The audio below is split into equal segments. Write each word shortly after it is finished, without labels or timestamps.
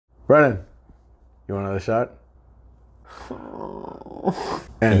Brennan, you want another shot?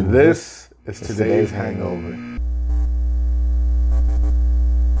 And this is today's hangover.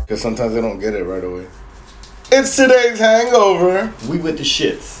 Because sometimes they don't get it right away. It's today's hangover. We with the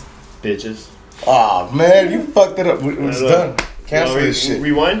shits, bitches. Aw, man, you fucked it up. It's done. Cancel this shit.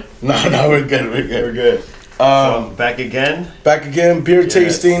 Rewind? No, we're good. We're good. So, back again. Beer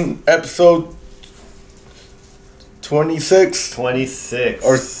tasting episode 26. 26.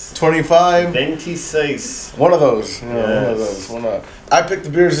 Or 25. 26. One of those. One of those. I picked the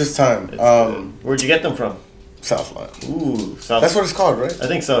beers this time. Where'd you get them from? Southland. Ooh, That's what it's called, right? I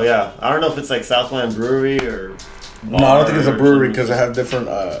think so, yeah. I don't know if it's like Southland Brewery or... No, I don't think it's a brewery because I have different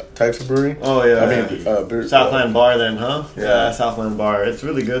types of brewery. Oh, yeah. Beer, Southland Bar then, huh? Yeah, Southland Bar. It's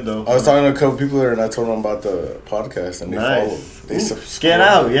really good, though. I was talking to a couple people there and I told them about the podcast and they followed. They subscribe. Get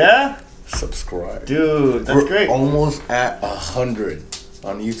out, yeah? Subscribe. Dude, that's great. We're almost at 100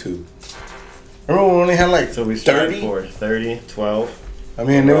 on YouTube. Remember we only had like so we 30? For 30, 12. I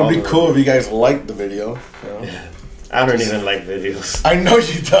mean, it would be cool if you guys liked the video. You know? Yeah. I don't even like videos. I know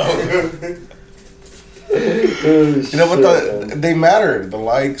you don't. You know what? They matter. The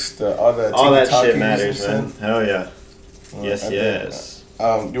likes, all that shit matters, man. Hell yeah. Yes.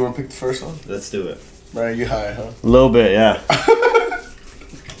 You want to pick the first one? Let's do it. Right, you high, huh? A little bit, yeah.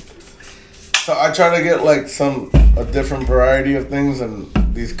 So I try to get like a different variety of things, and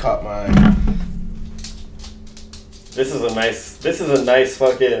these caught my eye. This is a nice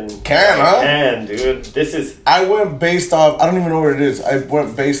fucking can, huh? Can, dude. I went based off. I don't even know what it is. I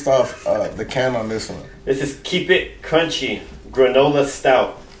went based off the can on this one. This is Keep It Crunchy Granola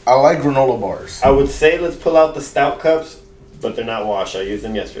Stout. I like granola bars. I would say let's pull out the stout cups, but they're not washed. I used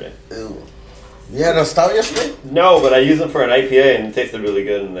them yesterday. Ew. You had a stout yesterday? No, but I used them for an IPA and it tasted really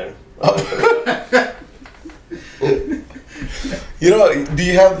good in there. You know,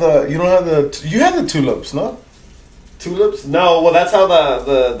 you have the tulips, no? Tulips? No, well that's how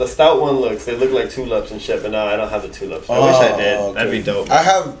the stout one looks. They look like tulips and shit, but no, I don't have the tulips. I wish I did. Okay. That'd be dope. I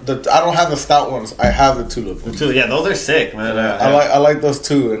don't have the stout ones. I have the tulip ones. Yeah, those are sick, man. I like those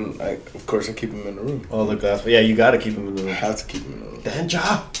too, and of course I keep them in the room. Oh, look, that's yeah. You gotta keep them in the room. I have to keep them in the room. Then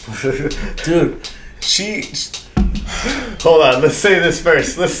job, dude. Hold on. Let's say this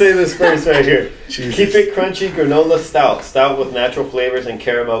first right here. Jesus. Keep It Crunchy Granola Stout with natural flavors and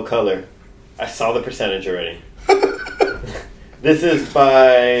caramel color. I saw the percentage already. This is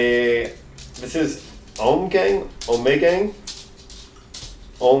Omgang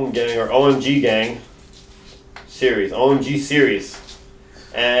or OMG Gang series. OMG series.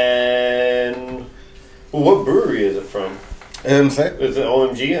 And what brewery is it from? Is it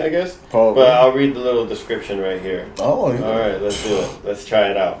OMG, I guess? Probably. But I'll read the little description right here. Oh, yeah. Alright, let's do it. Let's try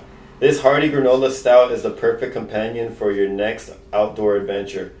it out. This hearty granola stout is the perfect companion for your next outdoor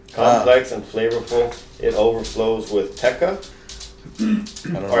adventure. Complex and flavorful, it overflows with tekka.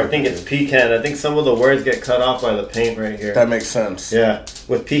 I think it's pecan. I think some of the words get cut off by the paint right here. That makes sense. Yeah.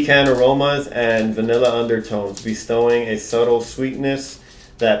 With pecan aromas and vanilla undertones, bestowing a subtle sweetness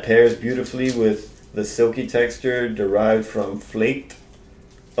that pairs beautifully with the silky texture derived from flaked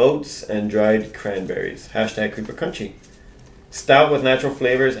oats and dried cranberries. # Keep It Crunchy. Stout with natural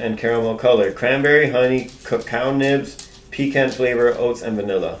flavors and caramel color. Cranberry, honey, cacao nibs, pecan flavor, oats, and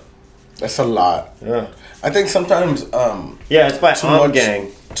vanilla. That's a lot. Yeah. I think sometimes it's by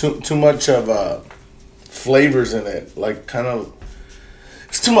Gang. Too much of flavors in it. Like kind of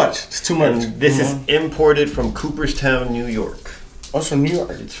it's too much. And this is imported from Cooperstown, New York. Oh, it's from New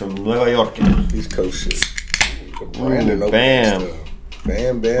York. It's from New York. East Coast shit. Brandon bam.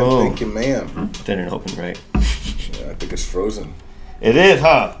 Bam, thank you, ma'am. Didn't open right. Yeah, I think it's frozen. It is,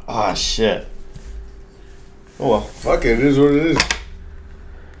 huh? Ah, shit. Oh well. Fuck it, it is what it is.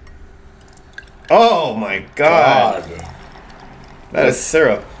 Oh my god. That is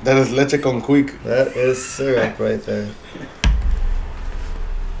syrup. That is leche con quick. That is syrup right there.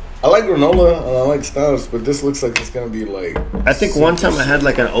 I like granola and I like stouts, but this looks like it's gonna be like. I think one time I had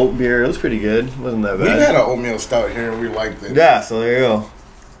like an oat beer. It was pretty good. It wasn't that bad. We had an oatmeal stout here and we liked it. Yeah, so there you go.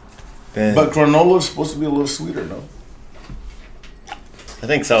 Bam. But granola is supposed to be a little sweeter, no? I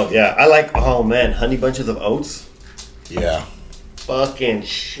think so. Yeah, I like. Oh man, honey bunches of oats. Yeah. Fucking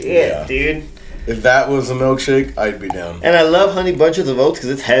shit, dude. If that was a milkshake, I'd be down. And I love honey bunches of oats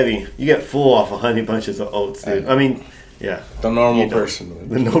because it's heavy. You get full off of honey bunches of oats, dude. I mean. Yeah. The normal person would.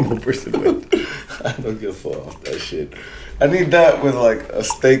 The normal person would. I don't give a fuck off that shit. I need that with like a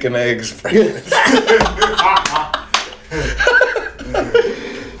steak and eggs. I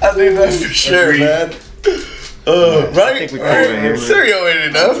need that for sure, man. Right? Right? Cereal ain't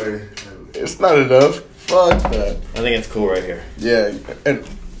enough. It's not enough. Fuck that. I think it's cool right here. Yeah. And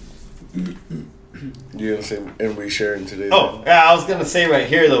You gonna say, and we sharing today? Oh, yeah, I was gonna say right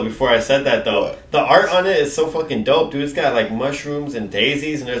here though before I said that though. What? The art on it is so fucking dope, dude. It's got like mushrooms and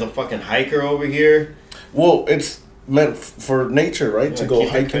daisies, and there's a fucking hiker over here. Well, it's meant for nature, right? To go keep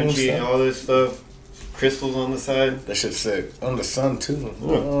it hiking and crunchy, stuff. all this stuff. Crystals on the side. That shit's sick. On the sun too.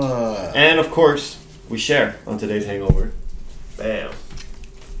 And of course, we share on today's hangover. Bam.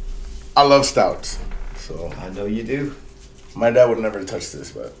 I love stouts, so I know you do. my dad would never touch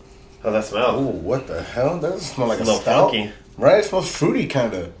this, but. How's that smell? Oh, what the hell? That doesn't smell like It's a a little stout. funky. Right? It smells fruity,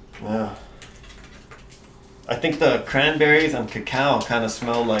 kind of. Yeah. I think the cranberries and cacao kind of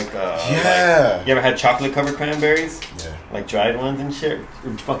smell like. Yeah. Like, you ever had chocolate covered cranberries? Yeah. Like dried ones and shit.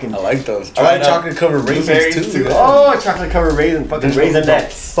 Fucking. I like those. I dried like up chocolate covered raisins blueberries too. Yeah. Oh, chocolate covered raisin. Fucking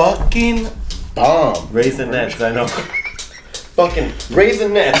raisinets. Fucking bomb. Raisinets, I know. Fucking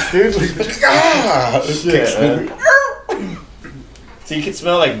raisinets, dude. Ah, Shit, man. So you can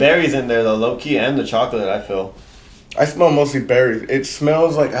smell like berries in there, though, low key, and the chocolate. I feel. I smell mostly berries. It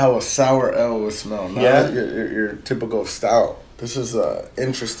smells like how a sour ale would smell. Not Yeah. like your typical stout. This is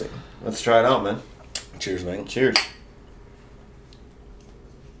interesting. Let's try it out, man. Cheers, man. Cheers.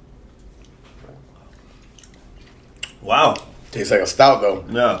 Wow. Tastes like a stout though.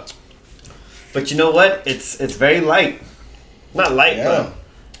 Yeah. But you know what? It's very light. Not light, Yeah.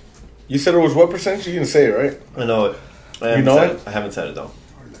 You said it was what percentage? You didn't say it, right? but I know it. You know it? I haven't said it though.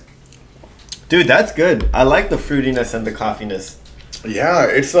 Dude, that's good. I like the fruitiness and the coffeeness. Yeah,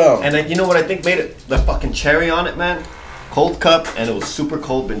 it's And then, you know what I think made it? The fucking cherry on it, man. Cold cup, and it was super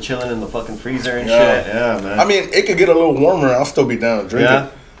cold. Been chilling in the fucking freezer and Yeah. shit. Yeah, man. I mean, it could get a little warmer. I'll still be down to drink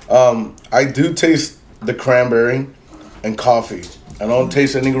it. I do taste the cranberry and coffee. I don't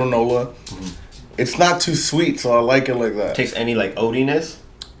taste any granola. It's not too sweet, so I like it like that. taste any like oatiness?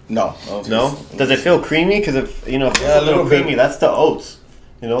 No. I don't No. taste- Does it feel creamy? Because if you know, if it's Yeah, a little a little bit. creamy, that's the oats.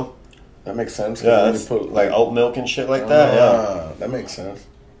 You know. That makes sense. 'Cause Yeah, then that's you put like oat milk and shit like that. Yeah. That makes sense.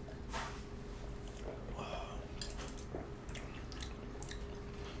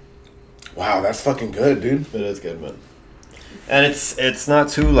 Wow, that's fucking good, dude. It is good, man. And it's not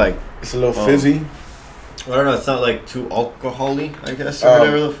too like It's a little fizzy. I don't know. It's not like too alcohol-y, I guess, or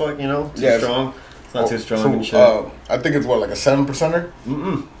whatever the fuck, you know. Too yeah, strong. It's not too strong So, and shit. I think it's what, like a 7%er?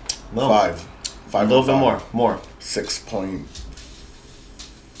 No. 5. A little bit more.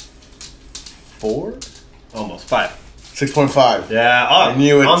 6.4? Almost 5. 6.5. Yeah. Oh, I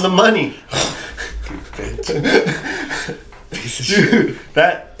knew it. On the money. Dude,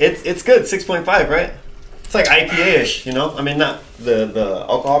 that it's good. 6.5, right? It's like IPA-ish, you know. I mean, not the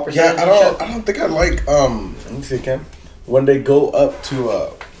alcohol Yeah, percentage. I don't think I like let me see again. When they go up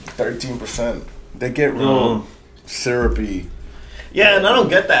to 13%, they get real syrupy. Yeah, and I don't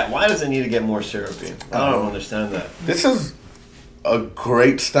get that. Why does it need to get more syrupy? I don't understand that. This is a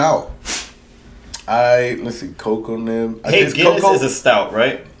great stout. Let's see, cocoa nib. Hey, Guinness is a stout,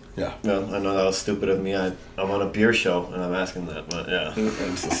 right? Yeah. No, I know that was stupid of me. I'm on a beer show and I'm asking that, but yeah.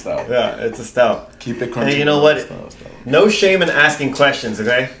 It's a stout. Yeah, it's a stout. Keep it crunchy. Hey, you know what? Stout. No shame in asking questions,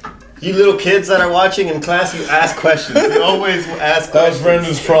 okay? You little kids that are watching in class, you ask questions. You always ask That was questions.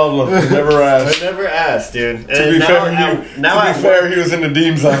 Brendan's problem. He never asked. I never asked, dude. To be fair, he was in the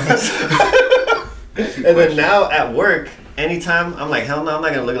dean's office. And then now at work, anytime I'm like, hell no, I'm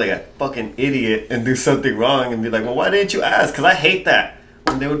not gonna look like a fucking idiot and do something wrong and be like, well, why didn't you ask? Because I hate that.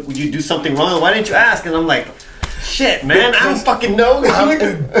 When would you do something wrong? Why didn't you ask? And I'm like, shit, man, I don't fucking know. I'm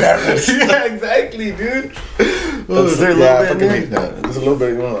embarrassed. Yeah, exactly, dude. Oh, is there a yeah, I little bit fucking in hate that. There's a little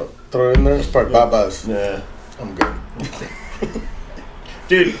bit. You want to throw it in there? It's part babas. Yeah. I'm good.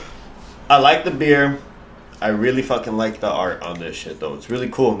 Dude, I like the beer. I really fucking like the art on this shit, though. It's really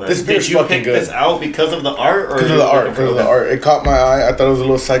cool, man. This beer's Did you fucking pick good. this out because of the art? Or Because of the art. Because of the art. It caught my eye. I thought it was a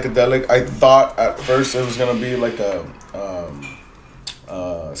little psychedelic. I thought at first it was going to be like a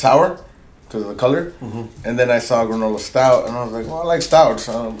sour because of the color. Mm-hmm. And then I saw granola stout and I was like, well, I like stouts.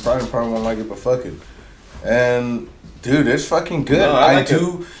 I probably won't like it, but fuck it. And dude, it's fucking good. No, I like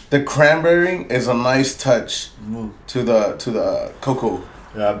do. The cranberry is a nice touch to the cocoa.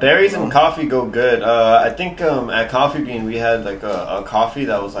 Yeah, berries and coffee go good. I think at Coffee Bean we had like a coffee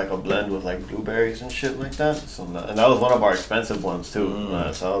that was like a blend with like blueberries and shit like that. So and that was one of our expensive ones too.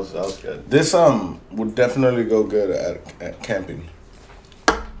 So that was good. This would definitely go good at camping.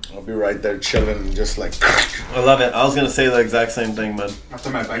 I'll be right there chilling, just like. I love it. I was gonna say the exact same thing, man. After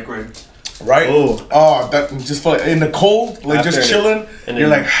my bike ride. Right? Oh, that just feel like in the cold, like just chilling. And You're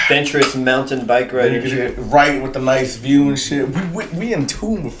like adventurous mountain bike ride. you get right with the nice view and shit. We in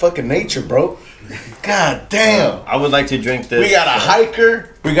tune with fucking nature, bro. God damn. I would like to drink this. We got a hiker,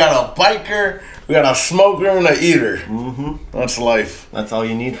 we got a biker, We got a smoker and a eater. Mm-hmm. That's life. That's all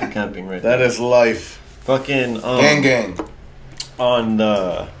you need for camping, right? That is life. Fucking gang. On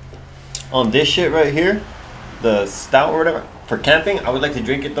this shit right here, the stout or whatever for camping. I would like to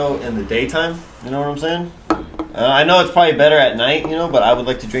drink it though in the daytime. You know what I'm saying? I know it's probably better at night, but I would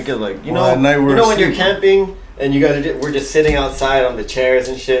like to drink it like at night when you're camping and you guys we're just sitting outside on the chairs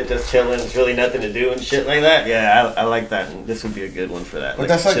and shit, just chilling. There's really nothing to do and shit like that. Yeah, I like that. And this would be a good one for that. But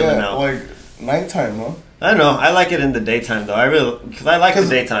that's like nighttime, huh? I don't know. I like it in the daytime though. Because I like the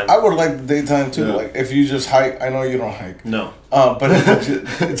daytime. I would like the daytime too. Yeah. Like if you just hike. I know you don't hike. No. But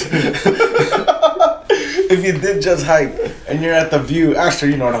if you did just hike and you're at the view,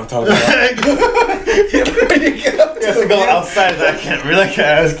 actually, you know what I'm talking about. You have to go outside. I can't really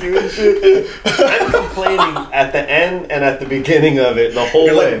ask you and shit. I'm complaining at the end and at the beginning of it the whole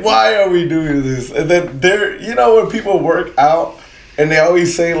way. Like, why are we doing this? And then when people work out. And they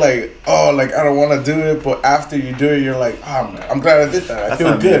always say like, oh, like I don't want to do it, but after you do it, you're like, oh, I'm glad I did that. I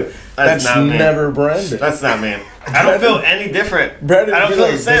feel good. That's never Brandon. That's not me. I don't feel any different. Brandon, I don't feel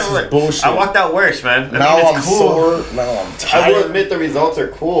like, the same. This is bullshit. I walked out worse, man. Now I'm sore. Now I'm tired. I will admit the results are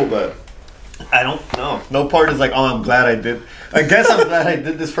cool, but I don't know. No part is like, oh, I'm glad I did. I guess I'm glad I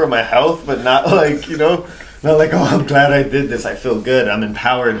did this for my health, but not like, not like, oh, I'm glad I did this. I feel good. I'm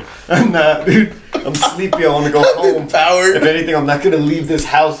empowered. I'm not, dude. I'm sleepy. I want to go home. Empowered. If anything, I'm not going to leave this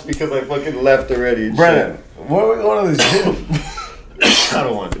house because I fucking left already. Brandon, what are we going to the gym? I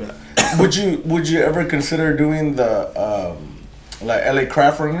don't want to do that. Would you ever consider doing the like LA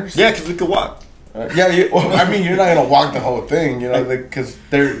craft runners? Yeah, because we could walk. I mean, you're not gonna walk the whole thing, because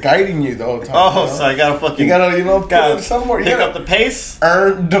they're guiding you the whole time. Oh, so I gotta fucking. You gotta, put it somewhere. Pick up the pace.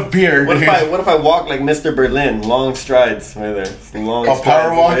 Earn the beer. What if I walk like Mr. Berlin, long strides right there? Long strides.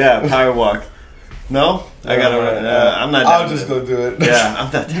 Power walk. Yeah, power walk. No, I gotta. I'm not. I'll just go do it. Yeah,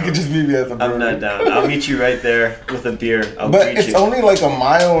 I'm not. Down. You can just meet me at the brewery. I'm not down. I'll meet you right there with a beer. But it's only like a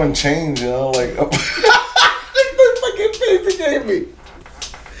mile and change, like. The fucking face he gave me.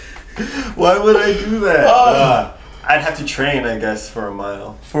 Why would I do that? I'd have to train, I guess, for a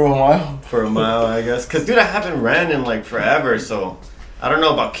mile. For a mile? For a mile, I guess. Because, dude, I haven't ran in, like, forever, so I don't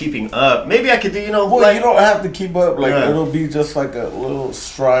know about keeping up. Maybe I could do, Well, like, you don't have to keep up. Like, it'll be just, like, a little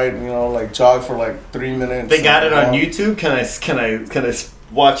stride, like, jog for, like, 3 minutes. They got it on YouTube? Can I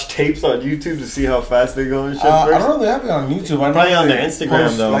watch tapes on YouTube to see how fast they go and shit I don't know if they have it on YouTube. I know probably on their Instagram,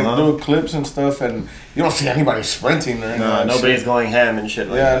 post, though, like, little clips and stuff, and you don't see anybody sprinting or anything. No, nobody's going ham and shit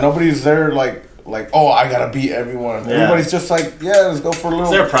like that. Yeah, nobody's there, like, oh, I gotta beat everyone. Yeah. Everybody's just like, let's go for a little.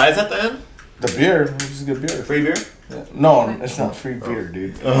 Is there a prize at the end? The beer. Just get beer. Free beer? Yeah. No, it's not free beer,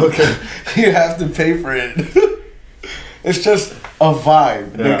 dude. Oh, okay. You have to pay for it. It's just a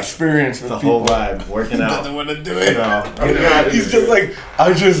vibe, the experience. It's a whole vibe. Working out. Doesn't want to do it. No. He's just like,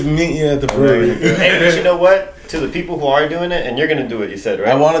 I'll just meet you at the brewery. Hey, but you know what? To the people who are doing it, and you're gonna do it, you said, right?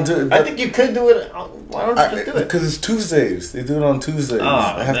 I want to do it. I think you could do it. Why don't you just do it? Because it's Tuesdays. They do it on Tuesdays. Oh,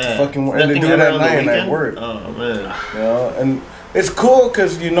 I have to fucking work. And they do it at night and I work. Oh, man. And it's cool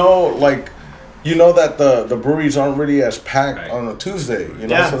because, that the breweries aren't really as packed on a Tuesday.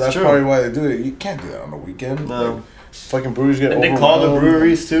 So that's probably why they do it. You can't do that on the weekend. No. Like, fucking breweries get overwhelmed. And they call the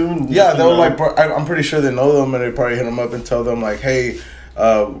breweries too? Yeah, they'll I'm pretty sure they know them and they probably hit them up and tell them like, hey,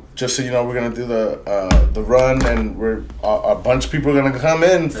 just so you know, we're gonna do the run and we're a bunch of people are gonna come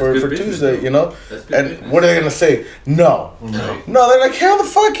in for Tuesday, and what are they gonna say? No, they're like, hell the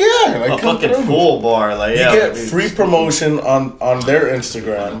fuck yeah, like a fucking full bar, like you get free promotion on their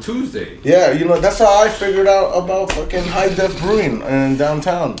Instagram on Tuesday. Yeah, that's how I figured out about fucking High Def Brewing in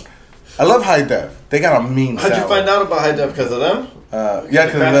downtown. I love High Def. They got a mean How'd you find out about High Def? Because of them? Yeah,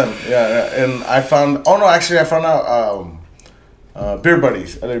 because of them. Yeah, and I found out Beer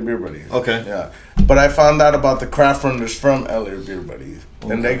Buddies, LA Beer Buddies. Okay. Yeah. But I found out about the craft runners from LA Beer Buddies.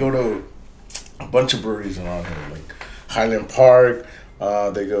 Okay. And they go to a bunch of breweries around here, like Highland Park.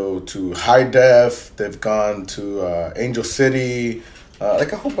 They go to High Def. They've gone to Angel City.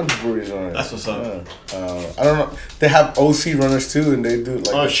 Like a whole bunch of breweries around here. That's what's up. I don't know. They have OC runners too, and they do like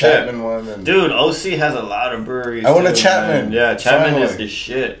the Chapman one. And dude, OC has a lot of breweries. I want a Chapman. Man. Yeah, Chapman is the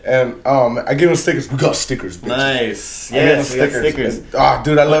shit. And I give them stickers. We got stickers, bitch. Nice. Yes, we got stickers. And,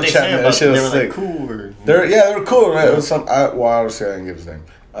 dude, I love Chapman. That shit was sick. Like cool. Or... they were cool. Right? It was some. Obviously I didn't get his name.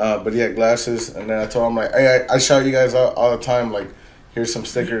 But yeah, glasses. And then I told him like, hey, I shout you guys out all the time. Like, here's some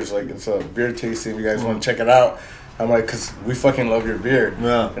stickers. Like, it's a beer tasting. If you guys want to check it out. I'm like, because we fucking love your beer.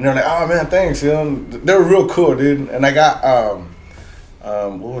 Yeah. And they're like, oh, man, thanks. They were real cool, dude. And I got,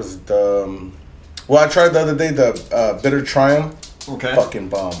 what was it? I tried the other day, the Bitter Triumph. Okay. Fucking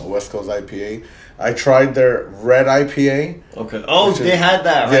bomb. A West Coast IPA. I tried their red IPA. Okay. Oh, they had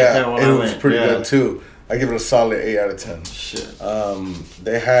that right there when I went. It was pretty good too. I give it a solid 8 out of 10. Shit.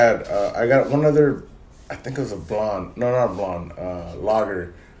 They had I got one other, I think it was a blonde. No, not a blonde.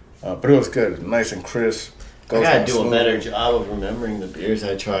 Lager, but it was good, nice and crisp. I gotta do a better job of remembering the beers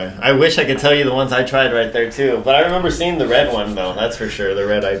I try. I wish I could tell you the ones I tried right there too, but I remember seeing the red one though. That's for sure, the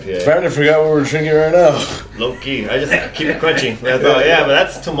red IPA. Trying to figure out what we're drinking right now. Low key, I just keep it crunchy. That's all. Yeah, but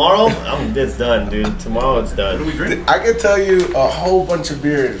that's tomorrow. It's done, dude. Tomorrow it's done. What do we drink? I can tell you a whole bunch of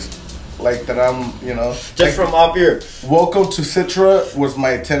beers, like that. Just like, from off here. Welcome to Citra was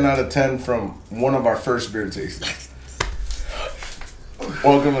my 10 out of 10 from one of our first beer tastings.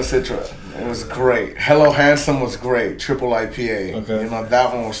 Welcome to Citra. It was great. Hello Handsome was great. Triple IPA. Okay.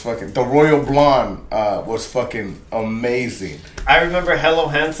 That one was fucking. The Royal Blonde was fucking amazing. I remember Hello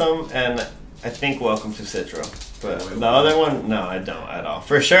Handsome and I think Welcome to Citra. But the other one, no, I don't at all.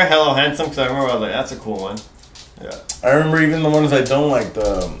 For sure, Hello Handsome, because I remember I was like, that's a cool one. Yeah. I remember even the ones I don't like,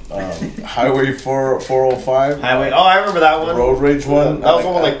 the Highway 405. Highway. Oh, I remember that one. The Road Rage one. That was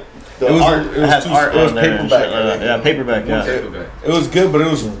one like. It was paperback. Yeah, paperback. Yeah, it was good, but it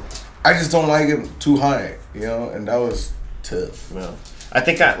was. I just don't like it too high, and that was tough. Yeah. I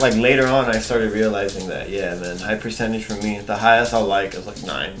think later on I started realizing that man, high percentage for me. The highest I'll like is like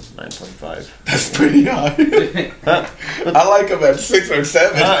 9.5. That's pretty high. I like them at 6 or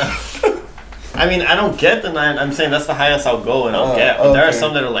 7. I mean, I don't get the 9. I'm saying that's the highest I'll go and I'll get. But there are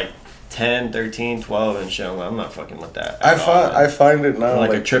some that are like 10, 13, 12 and shit. I'm not fucking with that. I find it now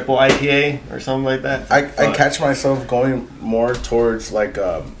like a triple IPA or something like that. I catch myself going more towards like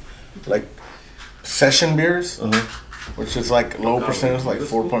session beers, which is like low percentage, like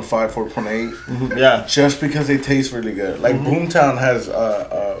 4.5, 4.8. Mm-hmm. Yeah, just because they taste really good. Like Boomtown has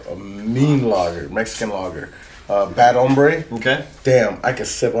a mean lager, Mexican lager, Bad Hombre. Okay. Damn, I could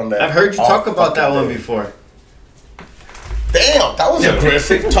sip on that. I've heard you talk about that one before. Damn, that was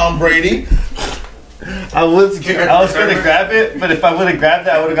aggressive, Tom Brady. I was gonna grab it, but if I would have grabbed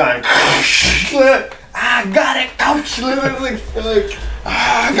it, I would have gone. I got it, coach. Like,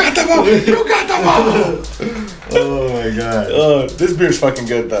 I got the ball. You got the ball. Oh my god. This beer's fucking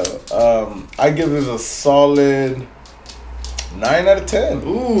good though. I give this a solid 9 out of 10.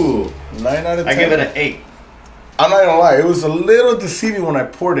 Ooh, 9 out of 10. I give it an 8. I'm not gonna lie, it was a little deceiving when I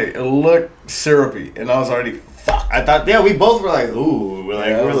poured it. It looked syrupy, and I was already fuck. I thought, we both were like, ooh,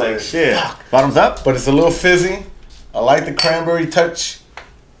 we're like shit. Fuck. Bottoms up, but it's a little fizzy. I like the cranberry touch.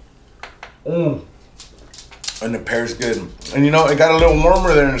 And the pear's good. And it got a little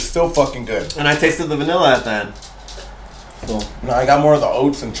warmer there and it's still fucking good. And I tasted the vanilla at the end. So, no, I got more of the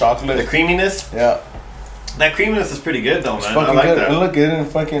oats and chocolate. The creaminess? Yeah. That creaminess is pretty good though, man. I like good. that. And look, it didn't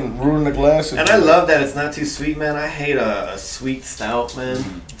fucking ruin the glass. And I love that it's not too sweet, man. I hate a sweet stout, man.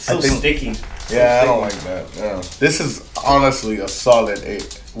 It's so sticky. I don't like that. Yeah. This is honestly a solid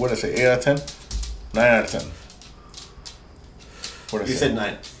 8. What did I say, 8 out of 10? 9 out of 10. What did I say? You said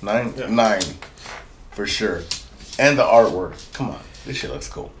 9. 9? Yeah. 9. For sure. And the artwork. Come on. This shit looks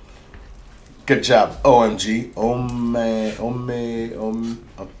cool. Good job. OMG.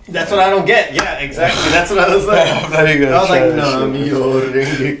 That's what I don't get. Yeah, exactly. That's what I was like. I was like, no,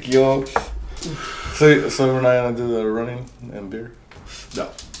 yo. So we're not going to do the running and beer? No.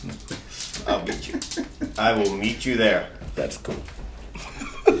 I'll meet you. I will meet you there. That's cool.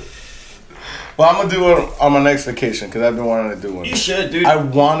 Well, I'm going to do it on my next vacation because I've been wanting to do one. You should, dude. I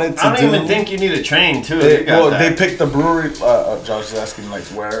wanted to I don't even think you need a train, too. They picked the brewery. Josh is asking, like,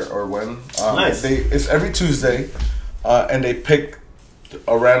 where or when. Nice. It's every Tuesday, and they pick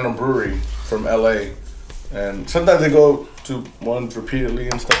a random brewery from L.A. And sometimes they go to one repeatedly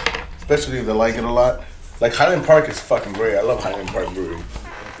and stuff, especially if they like it a lot. Like, Highland Park is fucking great. I love Highland Park Brewery.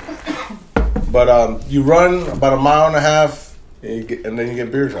 But you run about a mile and a half, and then you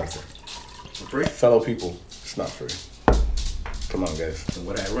get beers out there. For free? Fellow people. It's not free. Come on, guys. So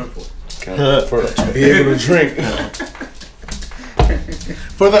what I run for? To be able to drink.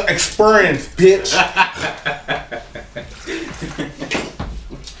 For the experience, bitch.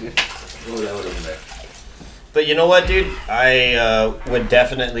 But you know what, dude? I would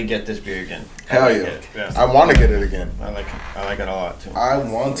definitely get this beer again. Hell yeah. I want to get it again. I like it. I like it a lot too. I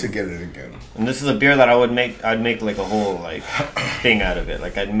want to get it again. And this is a beer that I'd make like a whole like thing out of it.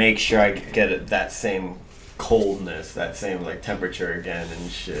 Like I'd make sure I could get it that same coldness, that same like temperature again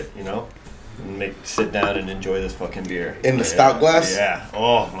and shit, And sit down and enjoy this fucking beer. In the stout glass? Yeah.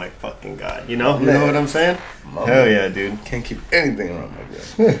 Oh my fucking god. You know what I'm saying? Hell yeah, dude. Can't keep anything around my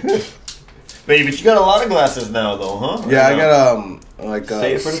glass. But you got a lot of glasses now, though, huh? Yeah, I got Like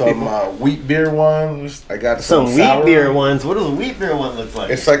Say it for the some people. wheat beer ones. I got Some some wheat sour. beer ones. What does a wheat beer one look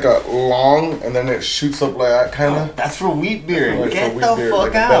like? It's like a long, and then it shoots up like that, kind of. That's for wheat beer. Like Get for the wheat beer, fuck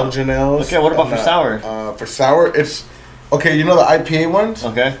like out. Belgian ales. Okay, what about and, for sour? For sour, it's okay. You know the IPA ones.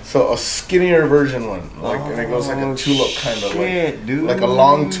 Okay. So a skinnier version one, like and it goes like a tulip kind of shit, dude. like a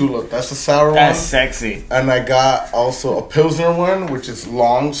long tulip. That's the sour That's one. sexy. And I got also a Pilsner one, which is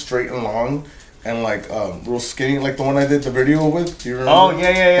long, straight and long, and like real skinny, like the one I did the video with. Do you remember? Oh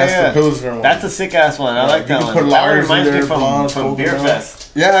yeah. That's the Pilsner one. That's a sick ass one. I like you that can one. put That one lagers reminds in me there, blonde, from golden Beer ale.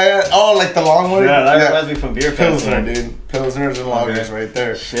 Fest. Yeah. Oh, like the long one. Yeah, that reminds me from Beer Fest. Pilsner, man. dude. Pilsners and lagers Okay. right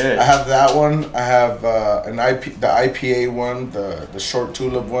there. Shit. I have that one. I have the IPA one, the short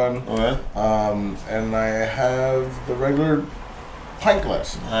tulip one. Okay. And I have the regular pint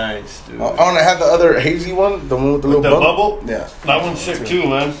glass. Nice, dude. Oh, and I have the other hazy one, the one with the little the bubble? Yeah. That one's sick too,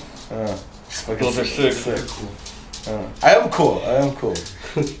 man. Those are sick. I am cool.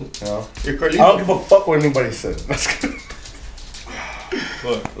 You know? You're I Carlito. don't give a fuck what anybody says. That's good.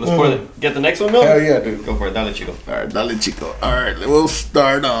 Look, let's pour the, get the next one, Mil? Hell yeah, dude. Go for it, dale chico. All right, dale chico. All right, we'll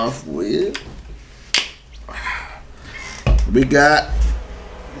start off with. We got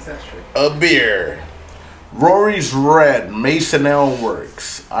a beer. Rory's Red Mason Ale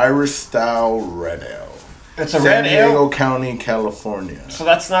Works Irish Style Red Ale. It's a San red Diego ale? County, California. So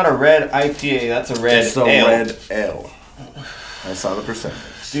that's not a red IPA, that's a red It's a ale. red ale. That's all the percentage.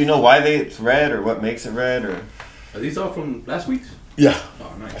 Do you know why it's red or what makes it red? Or Are these all from last week's? Yeah.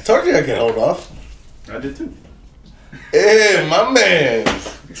 Oh, I nice. told you I could hold off. I did too. Hey, my man.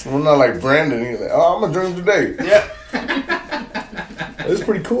 We're not like Brandon. He's like, oh, I'm going to drink today. Yeah. It's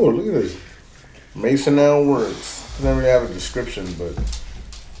pretty cool. Look at this. Mason Ale Works. Doesn't really have a description, but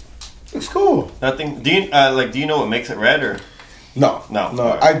it's cool. Nothing. Do you know what makes it red or? No.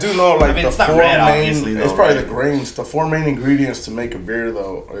 No. I do know like I mean, the it's not four red, main. obviously, though, It's probably right? the grains. The four main ingredients to make a beer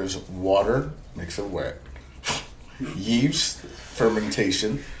though is water, makes it wet. Yeast,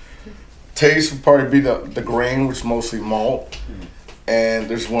 fermentation. Taste would probably be the grain, which is mostly malt. And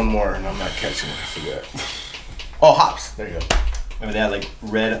there's one more, and I'm not catching it. I forget. Oh, hops. There you go. Maybe they had like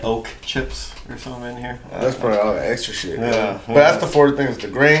red oak chips or something in here. That's probably all the extra shit. Yeah. But that's the four things: the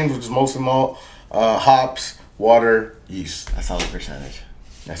grains, which is mostly malt, hops, water, yeast. That's all the percentage.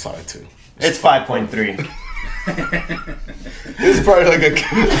 That's all it too. It's 5.3. It's probably like a.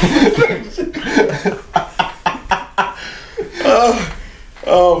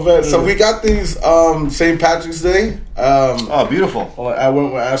 Oh man! So we got these St. Patrick's Day. Oh, beautiful. I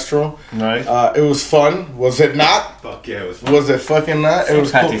went with Astro. Nice. It was fun. Was it not? Fuck yeah, it was fun. Was it fucking not? It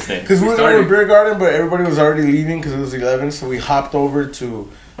was cool. Patrick's Day. Because we were started- in Beer Garden, but everybody was already leaving because it was 11. So we hopped over to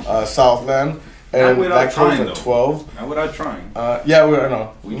Southland, and without that closed trying, at though. 12. Now, without trying. Yeah, I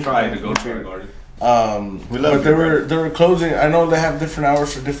know. We tried to go to Beer Garden. We love But they Beer were closing. I know they have different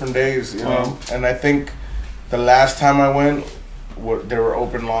hours for different days, you know. Uh-huh. And I think the last time I went, they were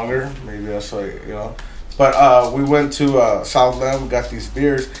open longer. Maybe that's why, you know. But we went to Southland. We got these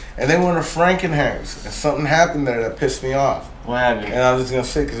beers, and then we went to Frankenham's, and something happened there that pissed me off. What happened? And I was just gonna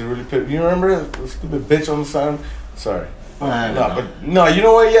say because it really pissed. You remember the stupid bitch on the side? Sorry. What happened? No, but no, you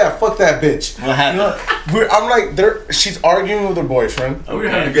know what? Yeah, fuck that bitch. What happened? I'm like, she's arguing with her boyfriend. We were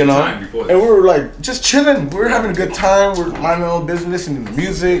having a You good know, time before and this. we were like just chilling. We were having a good time. We're minding our own business, listening to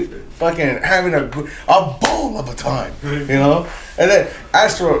music, fucking having a ball of a time, you know. And then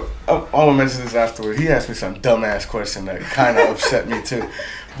Astro, I'm gonna mention this afterward. He asked me some dumbass question that kind of upset me too.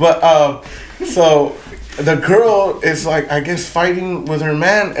 But so the girl is like, I guess, fighting with her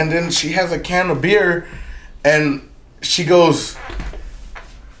man, and then she has a can of beer, and she goes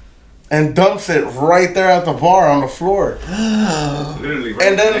and dumps it right there at the bar on the floor. Literally right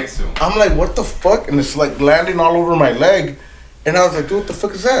And then next to him. I'm like, what the fuck? And it's like landing all over my leg. And I was like, dude, what the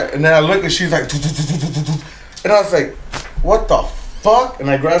fuck is that? And then I look and she's like, and I was like, what the fuck? And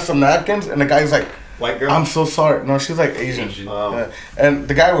I grabbed some napkins and the guy's like, White girl? I'm so sorry. No, she's like Asian. Oh. Yeah. And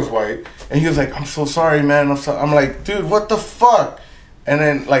the guy was white. And he was like, I'm so sorry, man. I'm like, dude, what the fuck? And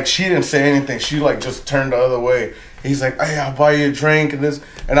then, like, she didn't say anything. She, like, just turned the other way. He's like, hey, I'll buy you a drink and this.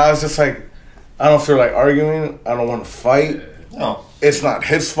 And I was just like, I don't feel like arguing. I don't want to fight. No. It's not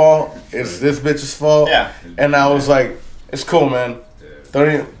his fault. It's this bitch's fault. Yeah. And I was like, it's cool, man.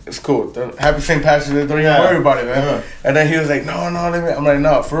 It's cool. Happy St. Patrick's Day. Don't even Yeah. worry about it, man. Yeah. And then he was like, no, let me. I'm like,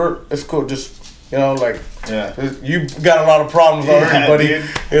 no, it's cool. Just, you know, like, Yeah. you got a lot of problems already, Yeah, buddy. dude.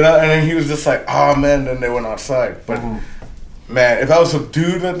 You know. And then he was just like, oh man. Then they went outside. But man, if I was a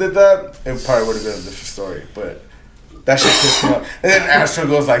dude that did that, it probably would have been a different story. But That shit pissed me off. And then Astro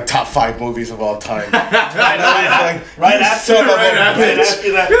goes like top 5 movies of all time. Right after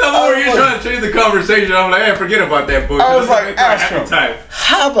that. Because I'm over here trying to change the conversation. I'm like, hey, forget about that bullshit. I was like, Astro, Astro,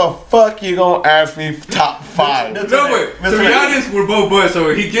 how the fuck you gonna ask me top 5? No, but to be honest, we're both buds,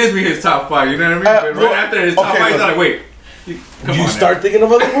 so he gives me his top 5. You know what I mean? But right after his top 5, he's like, wait. You start thinking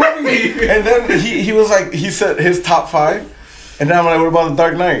of other movies. And then he was like, he said his top 5. And then I'm like, what about The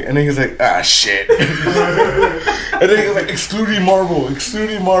Dark Knight? And then he's like, shit. And then he was like, excluding Marvel.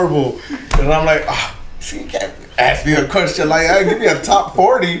 And I'm like, see, you can't ask me a question like that. Give me a top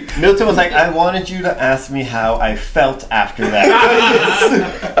 40. Milton was like, I wanted you to ask me how I felt after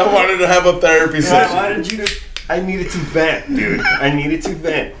that. I wanted to have a therapy session. I wanted you to... I needed to vent, dude.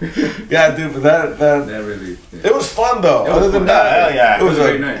 Yeah, dude, but that really... Yeah. It was fun, though. Other than that, hell yeah. It was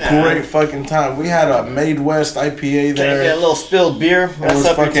a nice. great fucking time. We had a Made West IPA there. Can I get a little spilled beer? Mess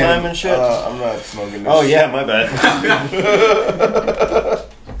up your time and shit? I'm not smoking this. Oh, yeah, my bad.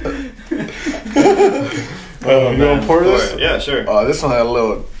 You want to pour this? Yeah, sure. Oh, this one had a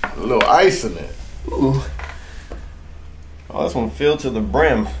little ice in it. Ooh. Oh, this one filled to the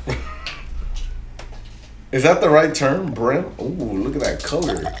brim. Is that the right term? Brim? Ooh, look at that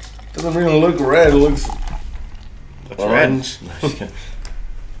color. Doesn't even look red. It looks orange.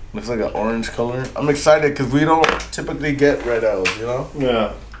 Looks like an orange color. I'm excited because we don't typically get red ales, you know?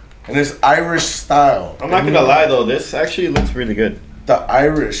 Yeah. And it's Irish style. I'm not gonna lie though, this actually looks really good. The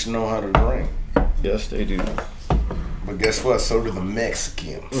Irish know how to drink. Yes, they do. But guess what? So do the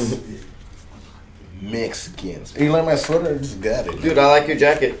Mexicans. Mexicans. Hey, you like my sweater? I just got it. Dude, I like your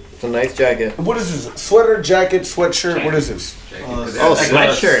jacket. It's a nice jacket. What is this? Sweater, jacket, sweatshirt? What is this? Oh,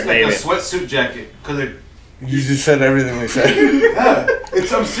 sweatshirt, baby. Like a sweatsuit jacket. Because You just said everything we said. yeah,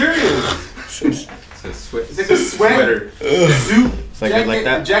 I'm serious. It's It's like a sweater. Suit. It's like good like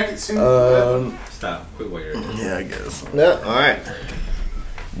that? Jacket suit. Stop. Quit while you're here. Yeah, I guess. Yeah, alright.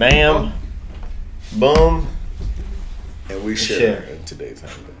 Bam. Boom. And we share share. in today's time.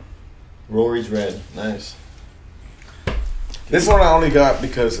 Rory's red. Nice. This one I only got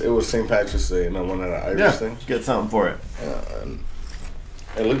because it was St. Patrick's Day and I wanted an Irish thing. Get something for it. And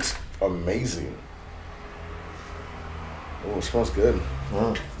it looks amazing. Oh, it smells good.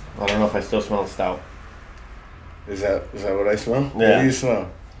 Oh, I don't know if I still smell stout. Is that what I smell? Yeah. What do you smell?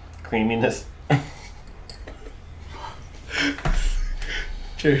 Creaminess.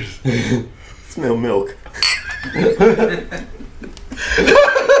 Cheers. Smell milk.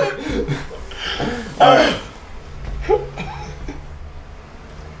 Alright.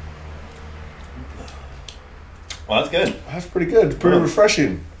 Well, that's good. That's pretty good. It's pretty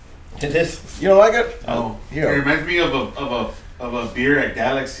refreshing. It is. You don't like it? Oh, Yeah. it reminds me of a beer at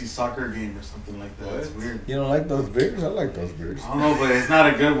Galaxy soccer game or something like that. It's weird. You don't like those beers? I like those beers. I don't know, but it's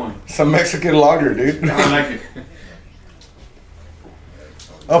not a good one. Some Mexican lager, dude. I don't like it.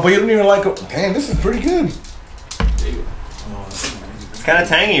 Oh, but you don't even like it. Damn, this is pretty good. It's kind of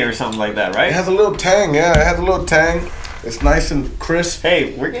tangy or something like that, It right? has a little tang, yeah. It has a little tang. It's nice and crisp.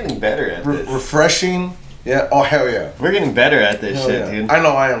 Hey, we're getting better at this. Refreshing. Yeah. Oh, hell yeah. We're getting better at this Hell shit, yeah. dude. I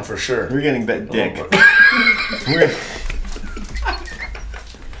know I am for sure. We're getting better. Dick. Oh, We're-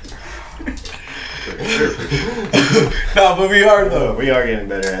 No, but we are though. we are getting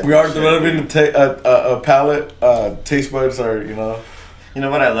better at We are this shit, developing dude. a palate. Taste buds are, you know. You know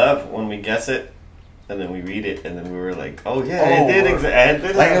what I love? When we guess it, and then we read it, and then we were like, oh yeah, Oh, it did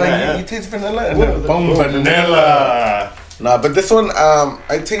exactly Like that. you taste vanilla. And then boom, vanilla. Nah, but this one,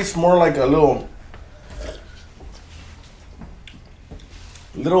 I taste more like a little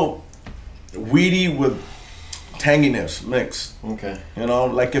weedy with tanginess mixed. Okay. You know,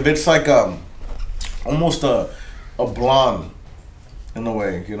 like if it's like almost a blonde in a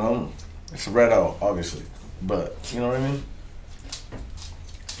way. You know, it's a red ale, obviously, but you know what I mean.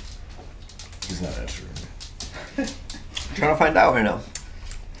 He's not answering me. Trying to find out right now.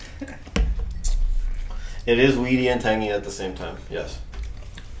 It is weedy and tangy at the same time. Yes.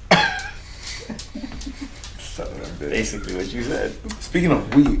 Son of a bitch. Basically what you said. Speaking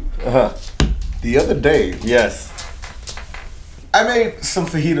of weed, Uh-huh. the other day Yes. I made some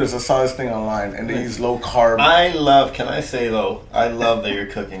fajitas. I saw this thing online, and they use low carb. Can I say though, I love that you're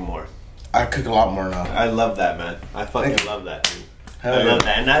cooking more. I cook a lot more now. I love that, man. I fucking Thank you. love that, dude. Hell I yeah. love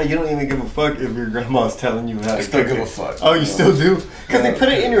that. And now you don't even give a fuck if your grandma's telling you how I to still cook give it. a fuck. Oh, you still do? Because they put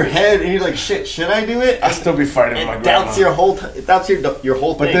it in your head and you're like, shit, should I do it? I still be fighting with my It grandma. doubts your whole it doubts your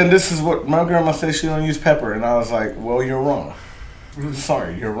whole But thing. then this is what my grandma said, she don't use pepper. And I was like, well, you're wrong.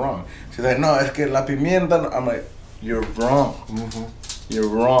 Sorry, you're wrong. She's like, no, es que la pimienta. I'm like, you're wrong. You're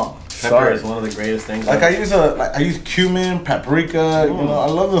wrong. Pepper Sorry. is one of the greatest things. Like ever. I use cumin, paprika. You know, I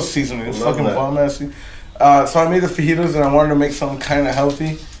love those seasonings. It's Love fucking that. bomb ass. So I made the fajitas and I wanted to make something kind of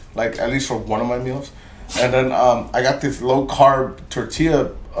healthy, like at least for one of my meals. And then I got this low carb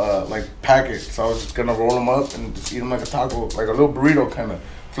tortilla like packet. So I was just gonna roll them up and just eat them like a taco, like a little burrito kind of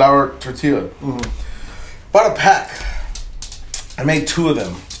flour tortilla. Bought a pack. I made 2 of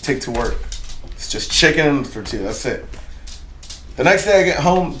them to take to work. It's just chicken and tortilla. That's it. The next day I get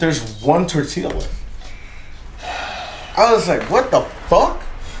home, there's 1 tortilla left. I was like, what the fuck?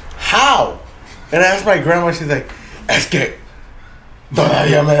 How? And I asked my grandma, she's like, es que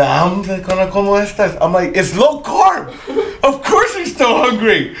todavía me da hambre con como estas. I'm like, it's low carb. Of course he's still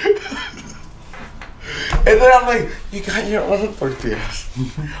hungry. And then I'm like, you got your own tortillas.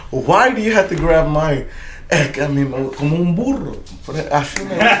 Why do you have to grab mine? Es que a mí me como un burro. Así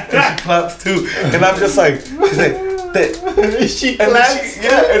me gusta. She claps too. And I'm just like, she's like, She claps?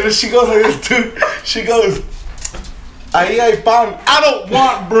 And then she goes like this too. She goes, ahí hay pan. I don't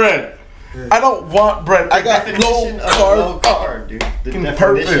want bread. I don't want bread. I got low carb, dude. The definition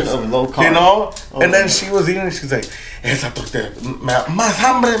purpose of low carb. You know? And then she was eating, she's like, esa tortilla, más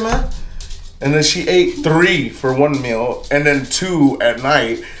hambre, man. And then she ate 3 for one meal, and then 2 at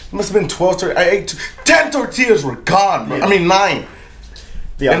night. It must have been 12 I ate 10 tortillas were gone, bro. I mean 9.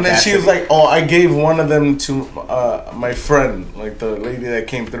 And then she was like, oh, I gave one of them to my friend, like the lady that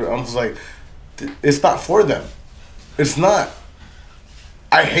came through. I was like, it's not for them. It's not.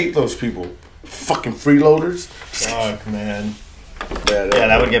 I hate those people. Fucking freeloaders. Fuck, man. Yeah,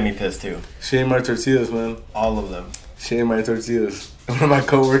 that would get me pissed too. She ate my tortillas, man. All of them. She ate my tortillas. One of my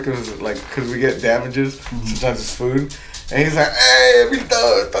coworkers, like, because we get damages, sometimes it's food. And he's like, hey, me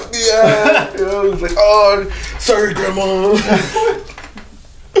tortilla. You know, he's like, oh, sorry, grandma.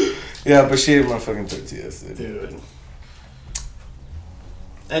 Yeah, but she ate my fucking tortillas, dude.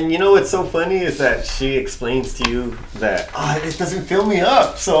 And you know what's so funny is that she explains to you that it doesn't fill me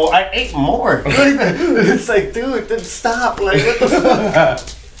up, so I ate more. It's like, dude, then stop. Like, what the fuck?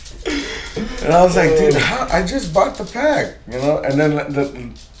 And I was like, dude, I just bought the pack, you know? And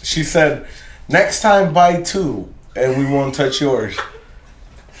then she said, next time buy 2 and we won't touch yours.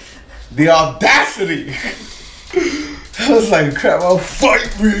 The audacity. I was like, Grandma,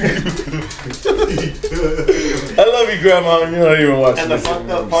 fight me. I love you, Grandma. You're not even watching. And the fucked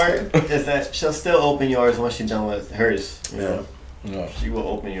up part is that she'll still open yours once she's done with hers. Yeah. She will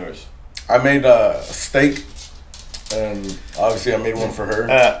open yours. I made a steak, and obviously I made one for her.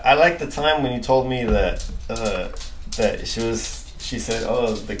 I like the time when you told me that she said,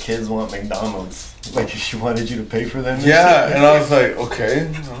 oh, the kids want McDonald's. Like, she wanted you to pay for them. Yeah, and I was like, okay,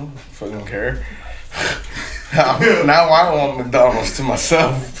 I don't fucking care. Now I want McDonald's to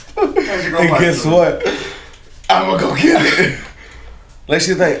myself. And guess what? I'm gonna go get it. Like,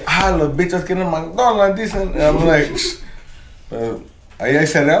 she's like, los bichos quieren McDonald's, dicen. And I'm like, ahí hay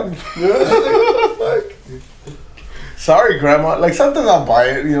cereal. Sorry, Grandma. Like, sometimes I'll buy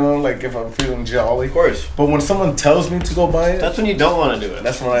it, you know, like if I'm feeling jolly. Of course. But when someone tells me to go buy it, that's when you don't want to do it.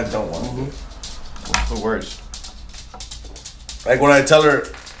 That's when I don't want to do it. What's the worst? Like when I tell her,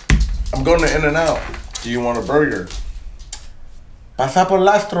 I'm going to In-N-Out. Do you want a burger? Pasa por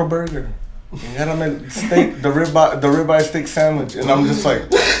Lastro Burger. You got me steak, the ribeye steak sandwich, and I'm just like,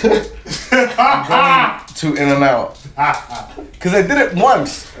 I'm going to In-N-Out. Cause I did it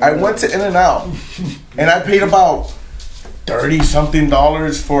once. I went to In-N-Out, and I paid about $30-something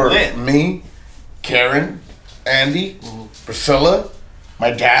for me, Karen, Andy, Priscilla, my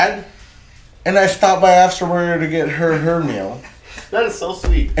dad, and I stopped by afterward to get her meal. That is so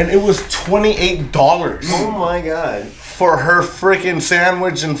sweet. And it was $28. Oh my God. For her freaking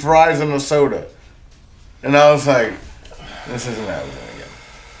sandwich and fries and a soda. And I was like, this isn't happening again.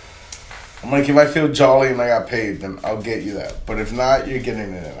 I'm like, if I feel jolly and I got paid, then I'll get you that. But if not, you're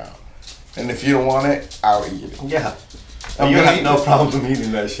getting it out. And if you don't want it, I'll eat it. Yeah. You have no problem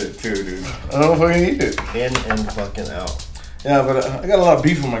eating that shit too, dude. I don't fucking eat it. In and fucking out. Yeah, but I got a lot of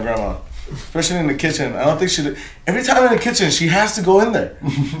beef with my grandma. Especially in the kitchen. I don't think she... Every time in the kitchen, she has to go in there.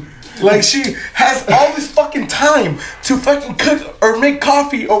 Like, she has all this fucking time to fucking cook or make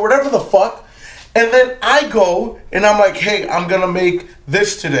coffee or whatever the fuck. And then I go, and I'm like, hey, I'm gonna make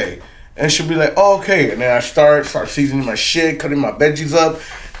this today. And she'll be like, oh, okay. And then I start seasoning my shit, cutting my veggies up.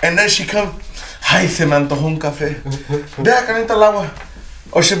 And then she comes, ay, se me antojó un café. Deja calienta el agua.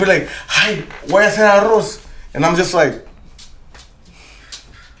 Or she'll be like, ay, voy a hacer arroz. And I'm just like...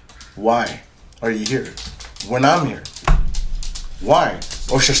 Why are you here when I'm here? Why?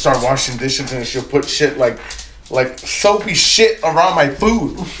 Or she'll start washing dishes and she'll put shit like soapy shit around my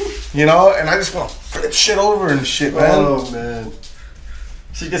food, you know? And I just want to flip shit over and shit, man. Oh, man.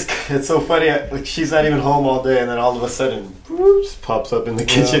 It's so funny. Like, she's not even home all day and then all of a sudden, just pops up in the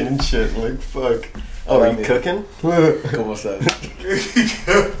kitchen and shit. Like, fuck. Oh, are you cooking? ¿Cómo estás?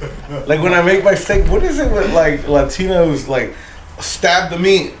 Like when I make my steak, what is it with like Latinos like stab the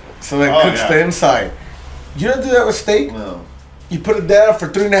meat so it cooks the inside? You don't do that with steak? No. You put it down for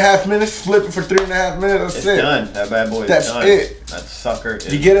 3.5 minutes, flip it for 3.5 minutes, that's it. It's done. That bad boy is that's done. It. That sucker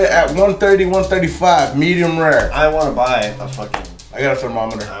is You get it at 130, 135, medium rare. I want to buy a fucking... I got a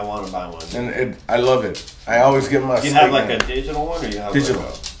thermometer. I want to buy one. And I love it. I always get my Do you have like a digital one or you have digital?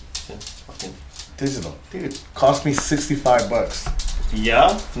 Like fucking... Digital. Dude, cost me $65.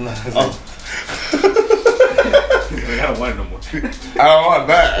 Yeah? No, I don't want it no more. I don't want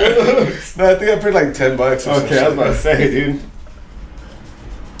that. No, I think I paid like $10. Okay, I was about to say, dude.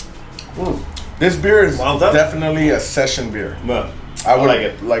 This beer is definitely a session beer. No. I would like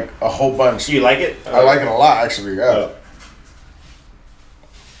it. Like a whole bunch. You like it? I like it a lot, actually. Yeah.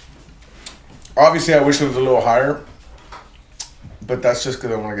 Obviously, I wish it was a little higher, but that's just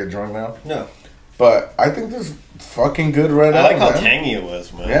because I want to get drunk now. No. But I think this is fucking good right now. I like how tangy it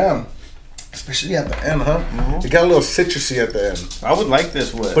was, man. Yeah. Especially at the end, huh? Mm-hmm. It got a little citrusy at the end. I would like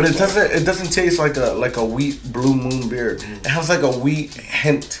this with. But it doesn't taste like a wheat Blue Moon beer. It has like a wheat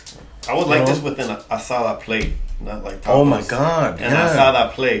hint. I would like this within a asada plate, not like tacos. Oh my god! And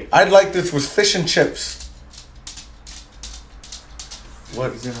asada plate. I'd like this with fish and chips.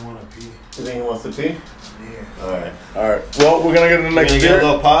 What? He's gonna want to pee. You think he wants to pee? Yeah. All right. All right. Well, we're gonna get the next beer. Get a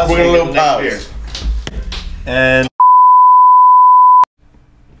little pause. We're gonna get a little pause. And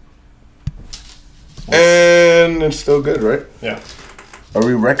it's still good, right? Yeah. Are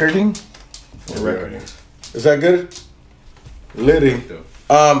we recording? We're recording. Is that good? Liddy.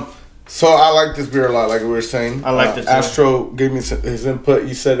 So I like this beer a lot, like we were saying. I liked it too. Astro gave me his input.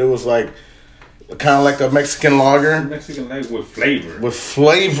 He said it was like kind of like a Mexican lager. Mexican lager with flavor. With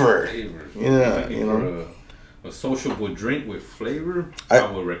flavor. Yeah, you know. A sociable drink with flavor, I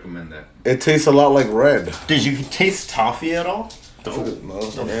would recommend that. It tastes a lot like red. Did you taste toffee at all? No,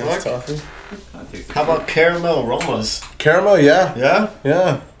 it's toffee. How about caramel aromas? Caramel, yeah. Yeah?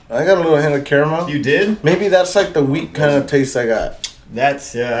 Yeah. I got a little hint of caramel. You did? Maybe that's like the wheat kind of taste I got.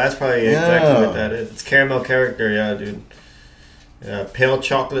 That's probably exactly what that is. It's caramel character, yeah, dude. Yeah, pale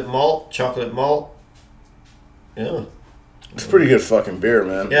chocolate malt. Yeah. It's a pretty good fucking beer,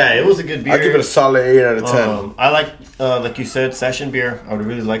 man. Yeah, it was a good beer. I give it a solid 8 out of 10. I like you said, session beer. I would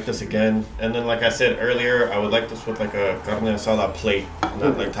really like this again. And then, like I said earlier, I would like this with like a carne asada plate,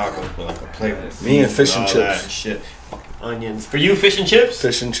 not like tacos, but like a plate. Me and fish and chips. Shit, onions. For you, fish and chips?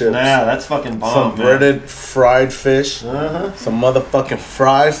 Fish and chips. Nah, that's fucking bomb. Some breaded fried fish. Some motherfucking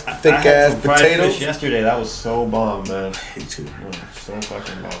fries. Thick ass potatoes. Fish yesterday. That was so bomb, man. I hate you. So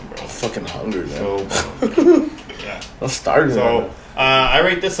fucking bomb, bro. I'm fucking hungry, man. So bomb. Yeah. I'm starving. So I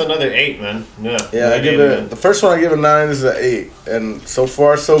rate this another 8, man. Yeah, I give it. The first one I give a 9. This is an 8, and so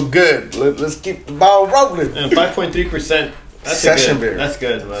far so good. Let's keep the ball rolling. And 5.3%. That's session beer. That's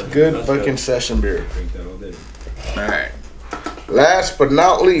good, man. Good that's fucking good. session beer. Drink that all day. All right. Last but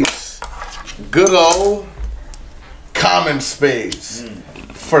not least, good old Common Space.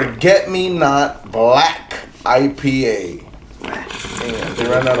 Forget Me Not Black IPA. Damn, they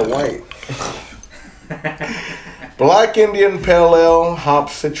ran out of white. Black Indian Pale Ale, Hop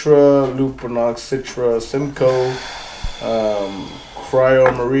Citra, Lupinox Citra, Simcoe,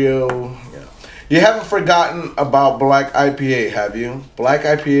 Cryo Mario. Yeah. You haven't forgotten about Black IPA, have you? Black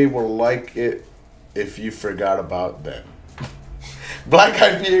IPA will like it if you forgot about them. Black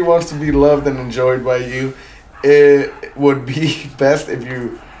IPA wants to be loved and enjoyed by you. It would be best if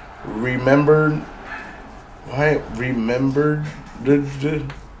you remembered.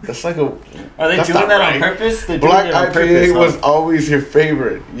 That's like a. Are they doing that on purpose? Black IPA was always your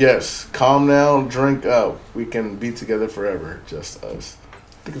favorite. Yes. Calm down, drink up. We can be together forever. Just us. I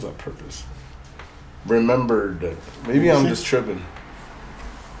think it's on purpose. Remembered. Maybe I'm just tripping.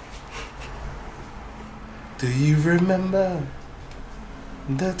 Do you remember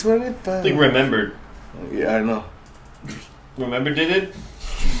the 25? I think remembered. Yeah, I know. Remember did it?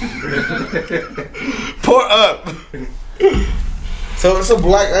 Pour up. So it's a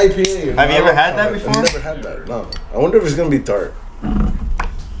black IPA. Have you ever had that before? I've never had that. No. I wonder if it's gonna be tart.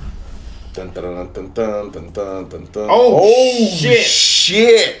 Dun, dun, dun, dun, dun, dun, dun, dun, dun. Oh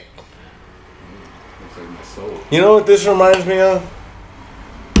shit! You know what this reminds me of?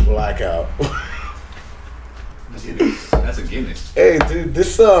 Blackout. That's a Guinness. Hey, dude,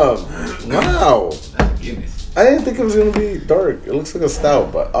 this wow. That's a Guinness. I didn't think it was gonna be dark. It looks like a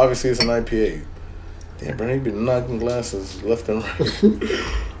stout, but obviously it's an IPA. Damn, bro, you been knocking glasses left and right.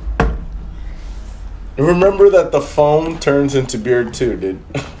 And remember that the foam turns into beer too, dude.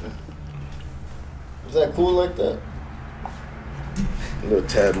 Is that cool like that? A little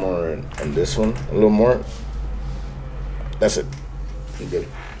tad more in this one. A little more. That's it. You're good.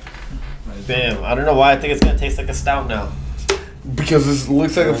 Bam. I don't know why I think it's going to taste like a stout now. Because this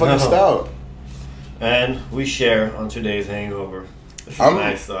looks like a fucking stout. And we share on today's hangover. This is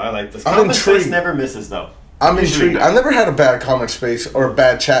nice, though. I like this. I'm Common intrigued. Space never misses, though. I'm intrigued. I never had a bad Common Space or a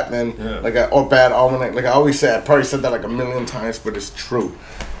bad Chapman, or bad Almanac. Like I always say, I probably said that like a million times, but it's true.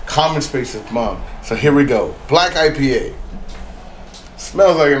 Common Space is mom. So here we go. Black IPA.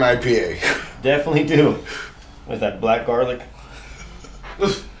 Smells like an IPA. Definitely do. With that black garlic.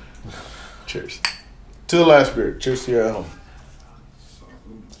 Cheers. To the last beer. Cheers to you at home.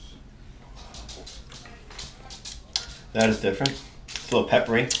 That is different. It's a little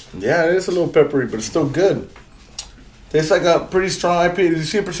peppery. Yeah, it is a little peppery, but it's still good. Tastes like a pretty strong IPA. Did you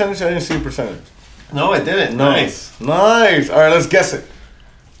see a percentage? I didn't see a percentage. No, I didn't. No. Nice. Nice. All right, let's guess it.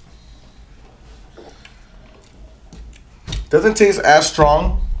 Doesn't taste as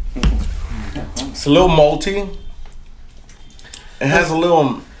strong. It's a little malty. It has a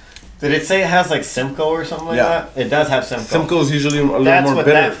little... Did it say it has like Simcoe or something like that? It does have Simcoe. Simcoe is usually a little That's more what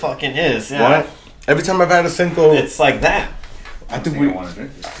bitter. that fucking is. Yeah. What? Every time I've had a Simcoe... It's like that. I think we... want to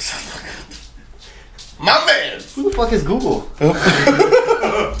drink this. My man! Who the fuck is Google? I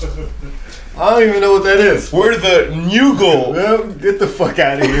don't even know what that is. We're the new goal. Well, get the fuck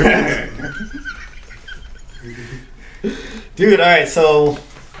out of here. Dude, alright, so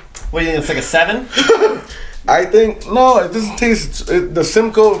what do you think? It's like a 7? I think... No, it doesn't taste... the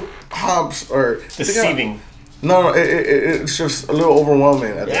Simcoe hops are... Deceiving. No, it's just a little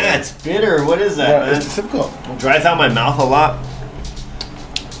overwhelming. Yeah, it's bitter. What is that, man? It's the Simcoe. It dries out my mouth a lot.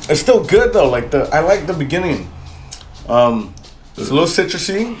 It's still good though. I like the beginning. It's a little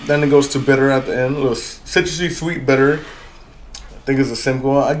citrusy, then it goes to bitter at the end. A little citrusy, sweet, bitter. I think it's a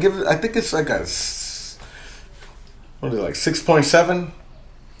Simcoe. I think it's like a... What is it, like 6.7?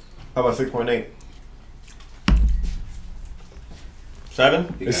 How about 6.8?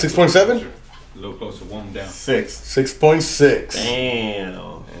 7? It's 6.7? A little closer, one down. 6. 6.6.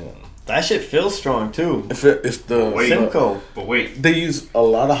 Damn. That shit feels strong too. It's the Simcoe. But wait. They use a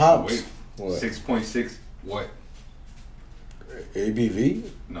lot of hops. Wait. What? 6.6. What? ABV?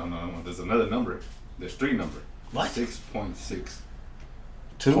 No. There's another number. There's 3 numbers. What? 6.6.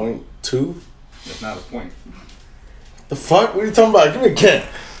 2.2? That's not a point. The fuck? What are you talking about? Give me a can.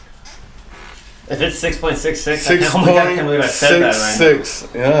 If it's 6.66, I can't believe I said that right now.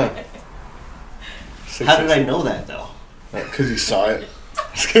 6.6. Yeah. How did I know that though? Because you saw it.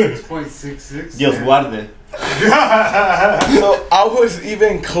 6.66. Dios guarde. So I was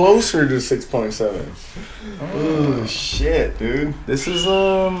even closer to 6.7. Oh shit, dude. This is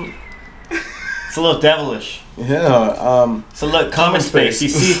It's a little devilish. yeah. So look, common space.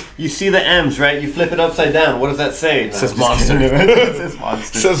 You see the M's, right? You flip it upside down. What does that say? It says monster. It says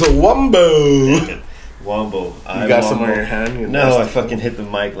monster. It says a wombo. Wombo. You got some on your hand? You No, I fucking hit the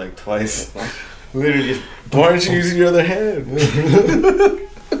mic like twice. Literally just. Why aren't you using your other hand?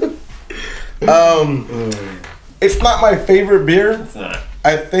 It's not my favorite beer. It's not.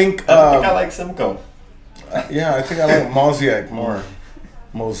 I think I like Simcoe. yeah, I think I like Mosaic more.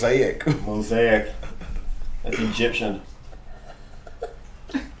 Mosaic. Mosaic. That's Egyptian.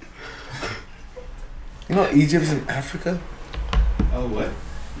 You know Egypt's in Africa? Oh, what?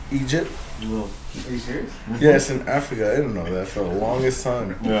 Egypt? No. Are you serious? Yeah, it's in Africa. I didn't know that for the longest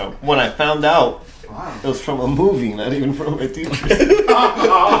time. Yeah. When I found out, Wow. it was from a movie, not even from my teacher.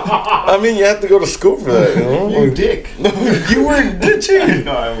 I mean, you have to go to school for that, you know? You dick. You weren't, did you?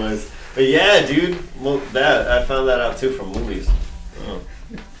 No, I was. But yeah, dude, well, I found that out too from movies. Oh.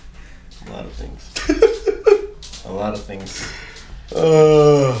 A lot of things. A lot of things.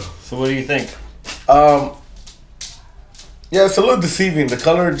 So what do you think? Yeah, it's a little deceiving. The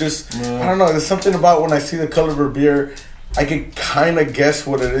color just, I don't know. There's something about when I see the color of a beer, I can kind of guess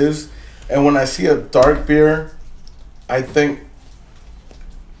what it is. And when I see a dark beer, I think,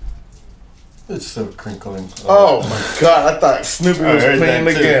 It's so crinkling. oh my God, I thought Snoopy was playing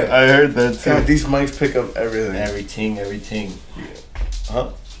again. I heard that too. God, these mics pick up everything. Everything. Huh?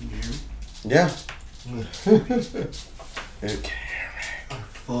 Yeah. Okay.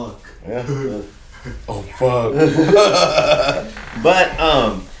 Fuck. Yeah. Oh, fuck. But,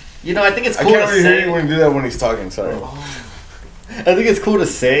 you know, I think it's I cool can't to really say. hear you when you do that when he's talking, sorry. I think it's cool to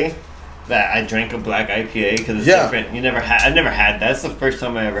say that I drank a black IPA because it's different. I've never had that. That's the first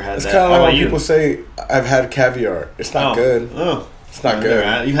time I ever had It's that. kind of How like about when you? people say, I've had caviar. It's not good. Oh. It's not I've good. never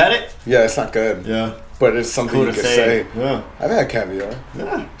had it. You had it? Yeah, it's not good. Yeah. But it's something Cool you to can say. say. Yeah. I've had caviar.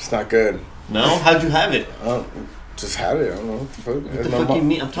 Yeah. It's not good. No? How'd you have it? Just had it. I don't know. What the fuck? What the fuck you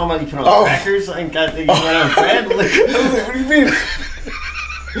mean? I'm talking about you put on Oh. crackers and got you went on bread? Like, What do you mean?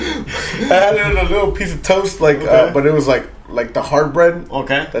 had it in a little piece of toast, like, but it was like the hard bread.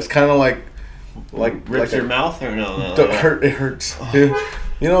 Okay. That's kind of like rips your mouth or no? It hurts.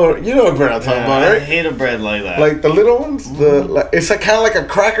 You know what bread I'm talking about, I right? hate a bread like that. Like the little ones. It's like kind of like a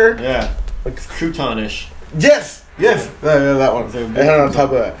cracker. Yeah. Like croutonish. Yes. Yeah, that one. I had it on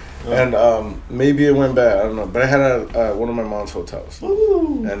top of that. And maybe it went bad. I don't know. But I had it at one of my mom's hotels.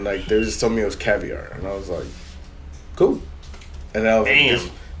 Ooh. And like they just told me it was caviar, and I was like, cool. And I was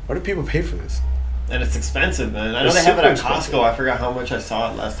like, why do people pay for this? And it's expensive, man. I know they have it at Costco. I forgot how much I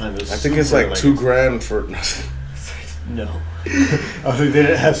saw it last time. It was I think it's like $2,000 for. No. I think they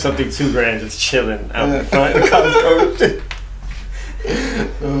didn't have something $2,000 just chilling out in front of Costco.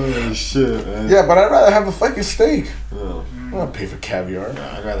 Oh shit, man. Yeah, but I'd rather have a fucking steak. Oh. I don't pay for caviar. No,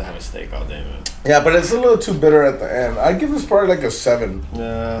 I'd rather have a steak all day, man. Yeah, but it's a little too bitter at the end. I'd give this probably like a 7.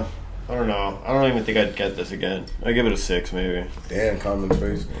 Nah, I don't know. I don't even think I'd get this again. I'd give it a 6, maybe. Damn, common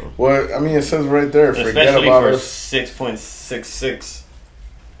space. Well, I mean, it says right there. Forget especially about for it. 6.66.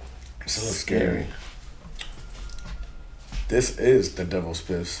 It's a little scary. This is the devil's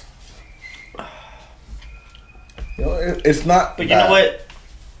piss. You know, it's not. But you know what?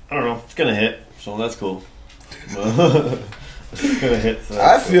 I don't know. It's gonna hit, so that's cool. It's gonna hit. So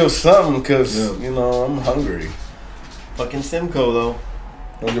I feel something because you know I'm hungry. Fucking Simcoe though.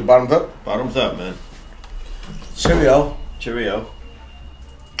 Want your bottoms up? Bottoms up, man. Cheerio. Cheerio.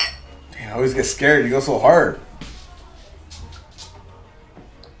 Damn, I always get scared. You go so hard.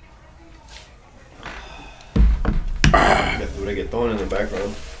 Reggaeton in the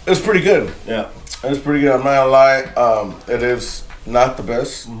background. It's pretty good. Yeah. It's pretty good. I'm not gonna lie. It is not the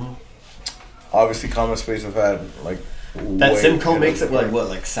best. Mm-hmm. Obviously, Common Space have had like that Simcoe makes it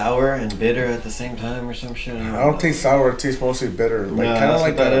like sour and bitter at the same time or some shit. I don't taste sour. It tastes mostly bitter. Like kind of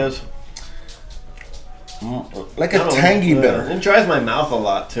like that is. Like a tangy bitter. It dries my mouth a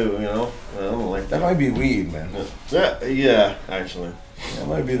lot too. You know. I don't like that. That might be weed, man. Yeah. Actually. That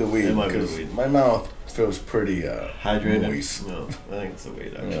might be the weed. It might be the weed. My mouth feels pretty hydrated. Moist. No, I think it's the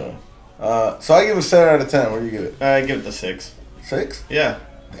weed actually. Yeah. So I give it a 7 out of 10. What do you give it? I give it a 6. 6? Yeah.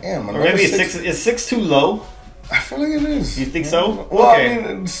 Damn. Or maybe 6. Is 6 too low? I feel like it is. You think so? Well, okay. I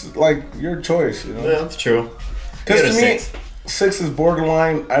mean, it's like your choice, you know. Yeah, that's true. Because to me, 6 is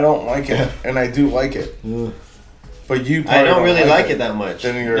borderline. I don't like it, and I do like it. Yeah. But you, I don't really like it that much.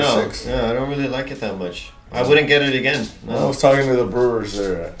 Then you're a 6. Yeah, I don't really like it that much. I wouldn't get it again. No. I was talking to the brewers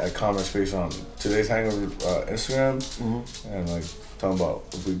there at Common Space on today's hangover Instagram, and like talking about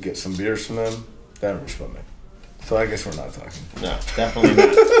if we get some beers from them, then we're swimming. So I guess we're not talking. No, definitely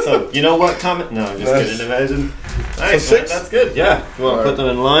not. So you know what? Comment? No, I'm just kidding. Imagine. Nice, so 6. That's good. Yeah. You want to put them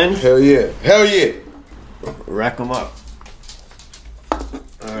in line? Hell yeah! Hell yeah! Rack them up.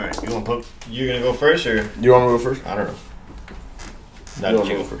 All right. You're gonna go first, or you want me to go first? I don't know. Not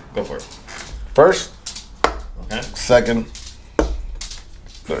you. Go for it. First. Okay. Second.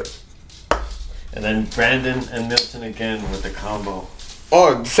 Third. And then Brandon and Milton again with the combo.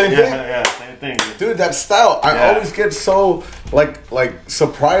 Oh, same thing? Yeah, same thing. Dude, that stout. I always get so, like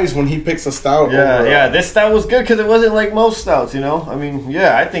surprised when he picks a stout. Yeah, this stout was good because it wasn't like most stouts, you know? I mean,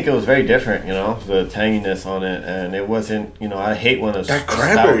 I think it was very different, you know? The tanginess on it, and it wasn't, you know, I hate when a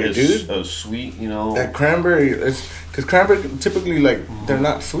cranberry, stout is sweet, you know? That cranberry, because cranberry typically, like, they're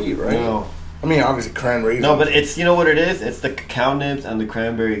not sweet, right? No. I mean, obviously, cranberry. No, but it's, you know what it is? It's the cacao nibs and the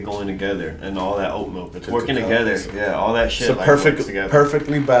cranberry going together, and all that oat milk. It's working together. Yeah, all that shit. So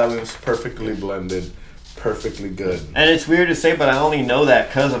perfectly balanced, perfectly blended, perfectly good. And it's weird to say, but I only know that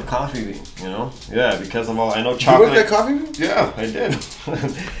because of coffee bean, you know? Yeah, because of all, I know chocolate. You worked at coffee bean? Yeah, I did.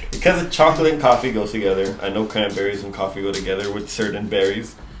 Because of chocolate and coffee goes together. I know cranberries and coffee go together with certain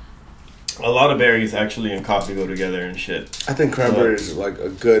berries. A lot of berries actually and coffee go together and shit. I think cranberry is like a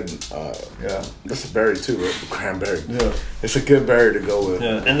good, that's a berry too, right? Cranberry. Yeah. It's a good berry to go with.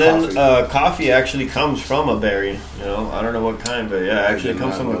 Yeah, and then coffee actually comes from a berry, you know? I don't know what kind, but yeah, it actually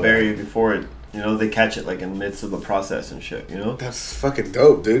comes from a berry before it, you know, they catch it like in the midst of the process and shit, you know? That's fucking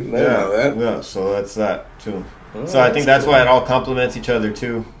dope, dude. I didn't know that. Yeah, so that's that too. Oh, so I think that's why it all complements each other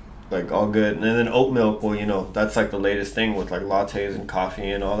too. Like all good. And then oat milk, well, you know, that's like the latest thing with like lattes and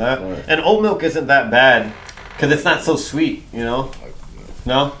coffee and all that. Right. And oat milk isn't that bad because it's not so sweet, you know?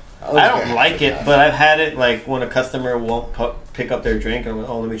 No? I don't like it, but I've had it like when a customer won't pick up their drink and I'm like,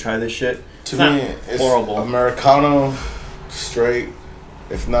 oh, let me try this shit. To me, it's horrible. Americano, straight.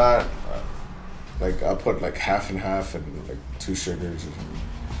 If not, like I'll put like half and half and like 2 sugars or something.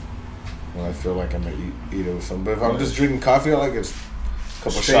 When I feel like I'm gonna eat it with something. But if I'm just drinking coffee, I like it.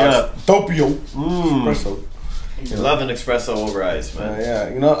 Couple shots. Doppio. Espresso. You love an espresso over ice, man.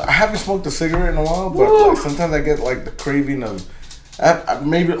 Yeah, you know, I haven't smoked a cigarette in a while, but like, sometimes I get like the craving of,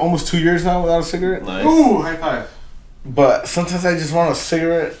 maybe almost 2 years now without a cigarette. Nice. Ooh, high five. But sometimes I just want a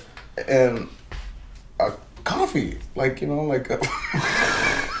cigarette and a coffee, like like.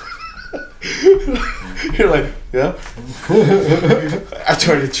 You're like, yeah. I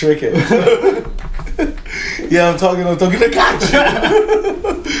tried to trick it. Yeah, I'm talking to gotcha.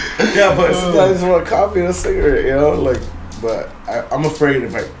 Yeah, but sometimes I just want a coffee and a cigarette, like. But I'm afraid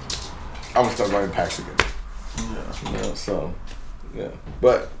if I'm gonna start buying packs again. Yeah. So, yeah.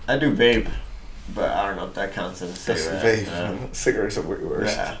 But I do vape, but I don't know if that counts as a cigarette. Vape. Cigarettes are way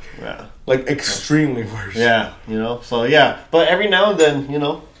worse. Yeah. Like extremely worse. Yeah, So yeah, but every now and then,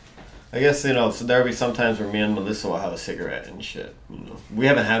 I guess so there'll be some times where me and Melissa will have a cigarette and shit. We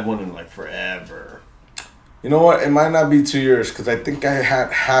haven't had one in like forever. You know what? It might not be 2 years because I think I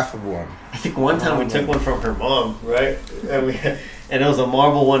had half of one. I think one time we took one from her mom, right? And it was a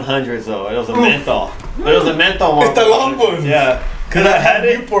Marble 100 though. It was a menthol. But it was a menthol Marble. It's the long one. Yeah. Because I had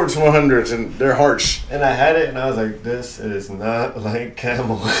it. Newport's 100s and they're harsh. And I had it and I was like, this is not like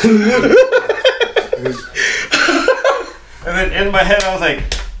Camel. And then in my head I was like,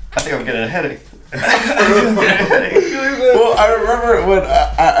 I think I'm getting a headache. Well, I remember when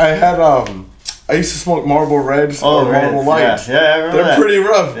I had I used to smoke Marlboro Reds or Marlboro Lights. Yeah, I remember They're pretty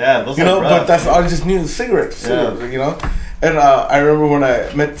rough. Yeah, those are rough. But that's I just needed cigarettes. And I remember when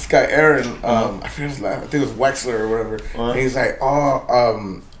I met this guy Aaron. I forget his last. I think it was Wexler or whatever. And he's like,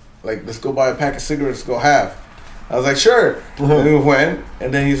 like let's go buy a pack of cigarettes. Go have. I was like, sure. And we went.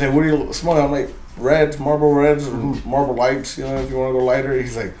 And then he's like, what are you smoking? I'm like, Reds, Marlboro Reds, or Marlboro Lights. If you want to go lighter.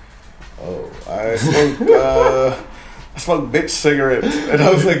 He's like, oh, I smoke bitch cigarettes. And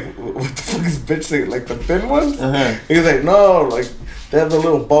I was like, what the fuck is bitch cigarette? Like the thin ones? He was like, no, like they have the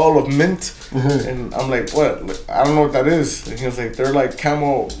little ball of mint. And I'm like, what? Like, I don't know what that is. And he was like, they're like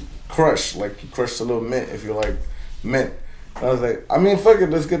Camel Crush. Like you crush a little mint if you like mint. And I was like, I mean, fuck it,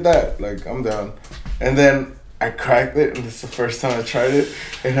 let's get that. Like I'm down. And then I cracked it, and this is the first time I tried it.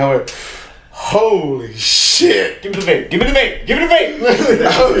 And I went, holy shit. Give me the vape. Give me the vape. Give me the vape.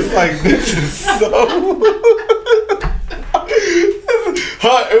 I was like, this is so...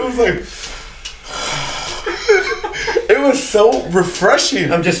 It was like... It was so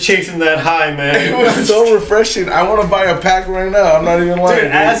refreshing. I'm just chasing that high, man. It was so refreshing. I want to buy a pack right now. I'm not even lying.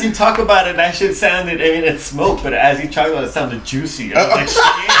 Dude, as you talk about it, that shit sounded... I mean, it's smoke, but as you talk about it, it sounded juicy. I was like,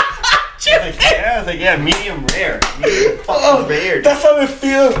 shit. I was like, yeah, medium rare. Medium fucking rare. That's how it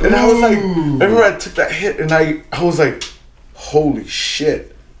feels. And I was like, I remember I took that hit and I was like, holy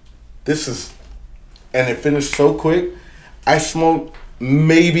shit. This is, and it finished so quick. I smoked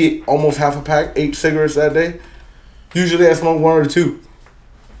maybe almost half a pack, 8 cigarettes that day. Usually I smoke 1 or 2.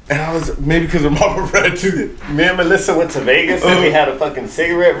 And I was, maybe because of Marlboro Red too. Me and Melissa went to Vegas and we had a fucking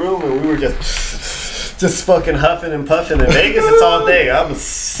cigarette room and we were just fucking huffing and puffing. In Vegas, it's all day. I'm a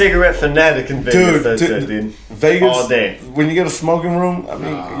cigarette fanatic in Vegas. Dude. Vegas, all day. When you get a smoking room, I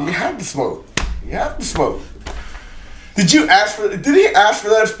mean, you have to smoke. You have to smoke. Did you ask for? Did he ask for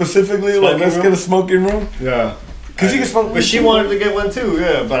that specifically? Smoking like, let's room? get a smoking room. Yeah. Because you can smoke. But she wanted to get one too.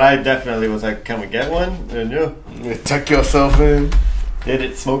 Yeah. But I definitely was like, can we get one? And yeah. Tuck yourself in. Did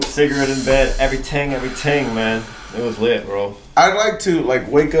it? Smoked a cigarette in bed. Everything, man. It was lit, bro. I'd like to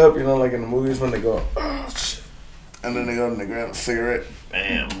like wake up, like in the movies when they go, oh shit, and then they go and they grab a cigarette.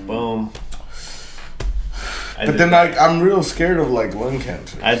 Bam, boom. But then I'm real scared of like lung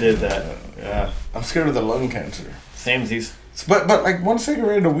cancer. I did that. Yeah. I'm scared of the lung cancer. Samesies. But like 1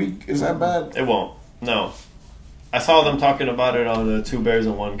 cigarette a week, is that bad? It won't. No. I saw them talking about it on the 2 Bears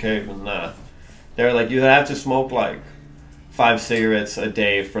in 1 Cave, and they're like, you have to smoke like 5 cigarettes a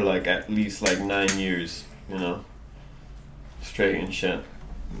day for like at least like 9 years, straight and shit.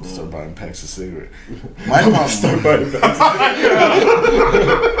 Start buying packs of cigarettes. My mom started buying packs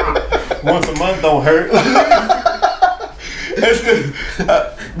of Once a month don't hurt.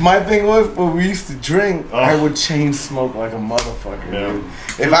 My thing was, when we used to drink, I would chain smoke like a motherfucker, dude.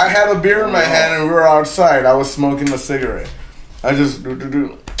 If I had a beer in my hand and we were outside, I was smoking a cigarette. I just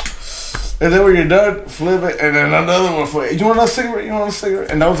do. And then when you're done, flip it, and then another one for it. You want another cigarette? You want a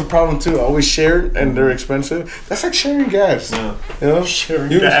cigarette? And that was a problem too. I always shared, and they're expensive. That's like sharing gas. Yeah. Sharing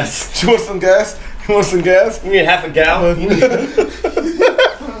gas. You want some gas? You want some gas? You need half a gallon? You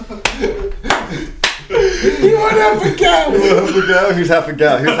want half a gallon? Here's half a gallon. Here's half a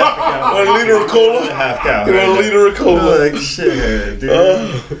gallon. Want a liter of cola? Half gallon. You want a liter of cola? Like shit, dude.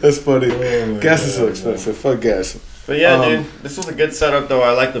 That's funny. Gas is so expensive. Fuck gas. But yeah, dude, this was a good setup though.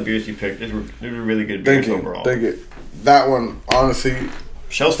 I like the beers you picked. These were really good beers overall. Thank you. That one, honestly,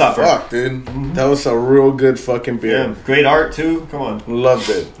 showstopper. Fuck, dude. That was a real good fucking beer. Yeah, great art too. Come on. Loved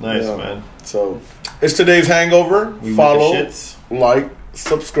it. Nice, man. So, it's today's hangover. Follow like,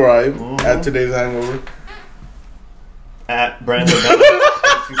 subscribe at Today's Hangover. At Brandon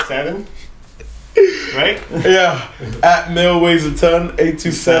Bella 27. Right? Yeah. At Mill Weighs a Ton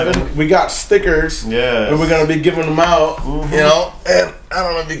 827. We got stickers. Yeah. And we're gonna be giving them out. You know, and I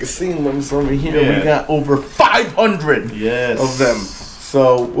don't know if you can see them over here. Yeah. We got over 500 of them.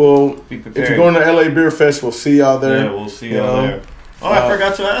 So we'll Be prepared. if you're going to LA Beer Fest, we'll see y'all there. Yeah, we'll see y'all there. Oh, I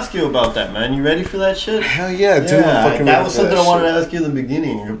forgot to ask you about that, man. You ready for that shit? Hell yeah, dude. Yeah, I'm fucking that ready was for something I wanted shit. to ask you in the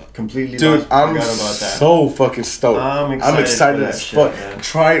beginning. Completely Dude, I'm forgot about that. so fucking stoked. I'm I'm excited excited for that as shit, fuck. man.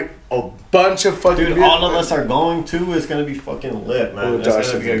 Try a bunch of fucking Dude, beers. all of us are going to. It's gonna be fucking lit, man. Oh, It's Josh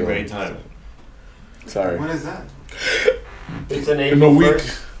gonna be a isn't great going. time. Sorry. What is that? It's an In a April week,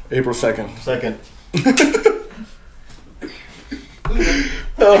 1st, April 2nd. 2nd.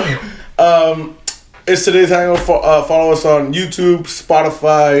 It's Today's Hangover. Follow us on YouTube,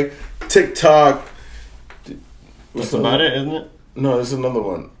 Spotify, TikTok. That's about it, isn't it? No, there's another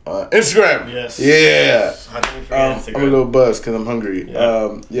one. Instagram. Yes. Yeah. How can you forget Instagram? I'm a little buzzed because I'm hungry.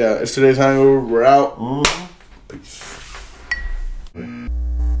 Yeah. It's Today's Hangover. We're out. Mhm. Peace.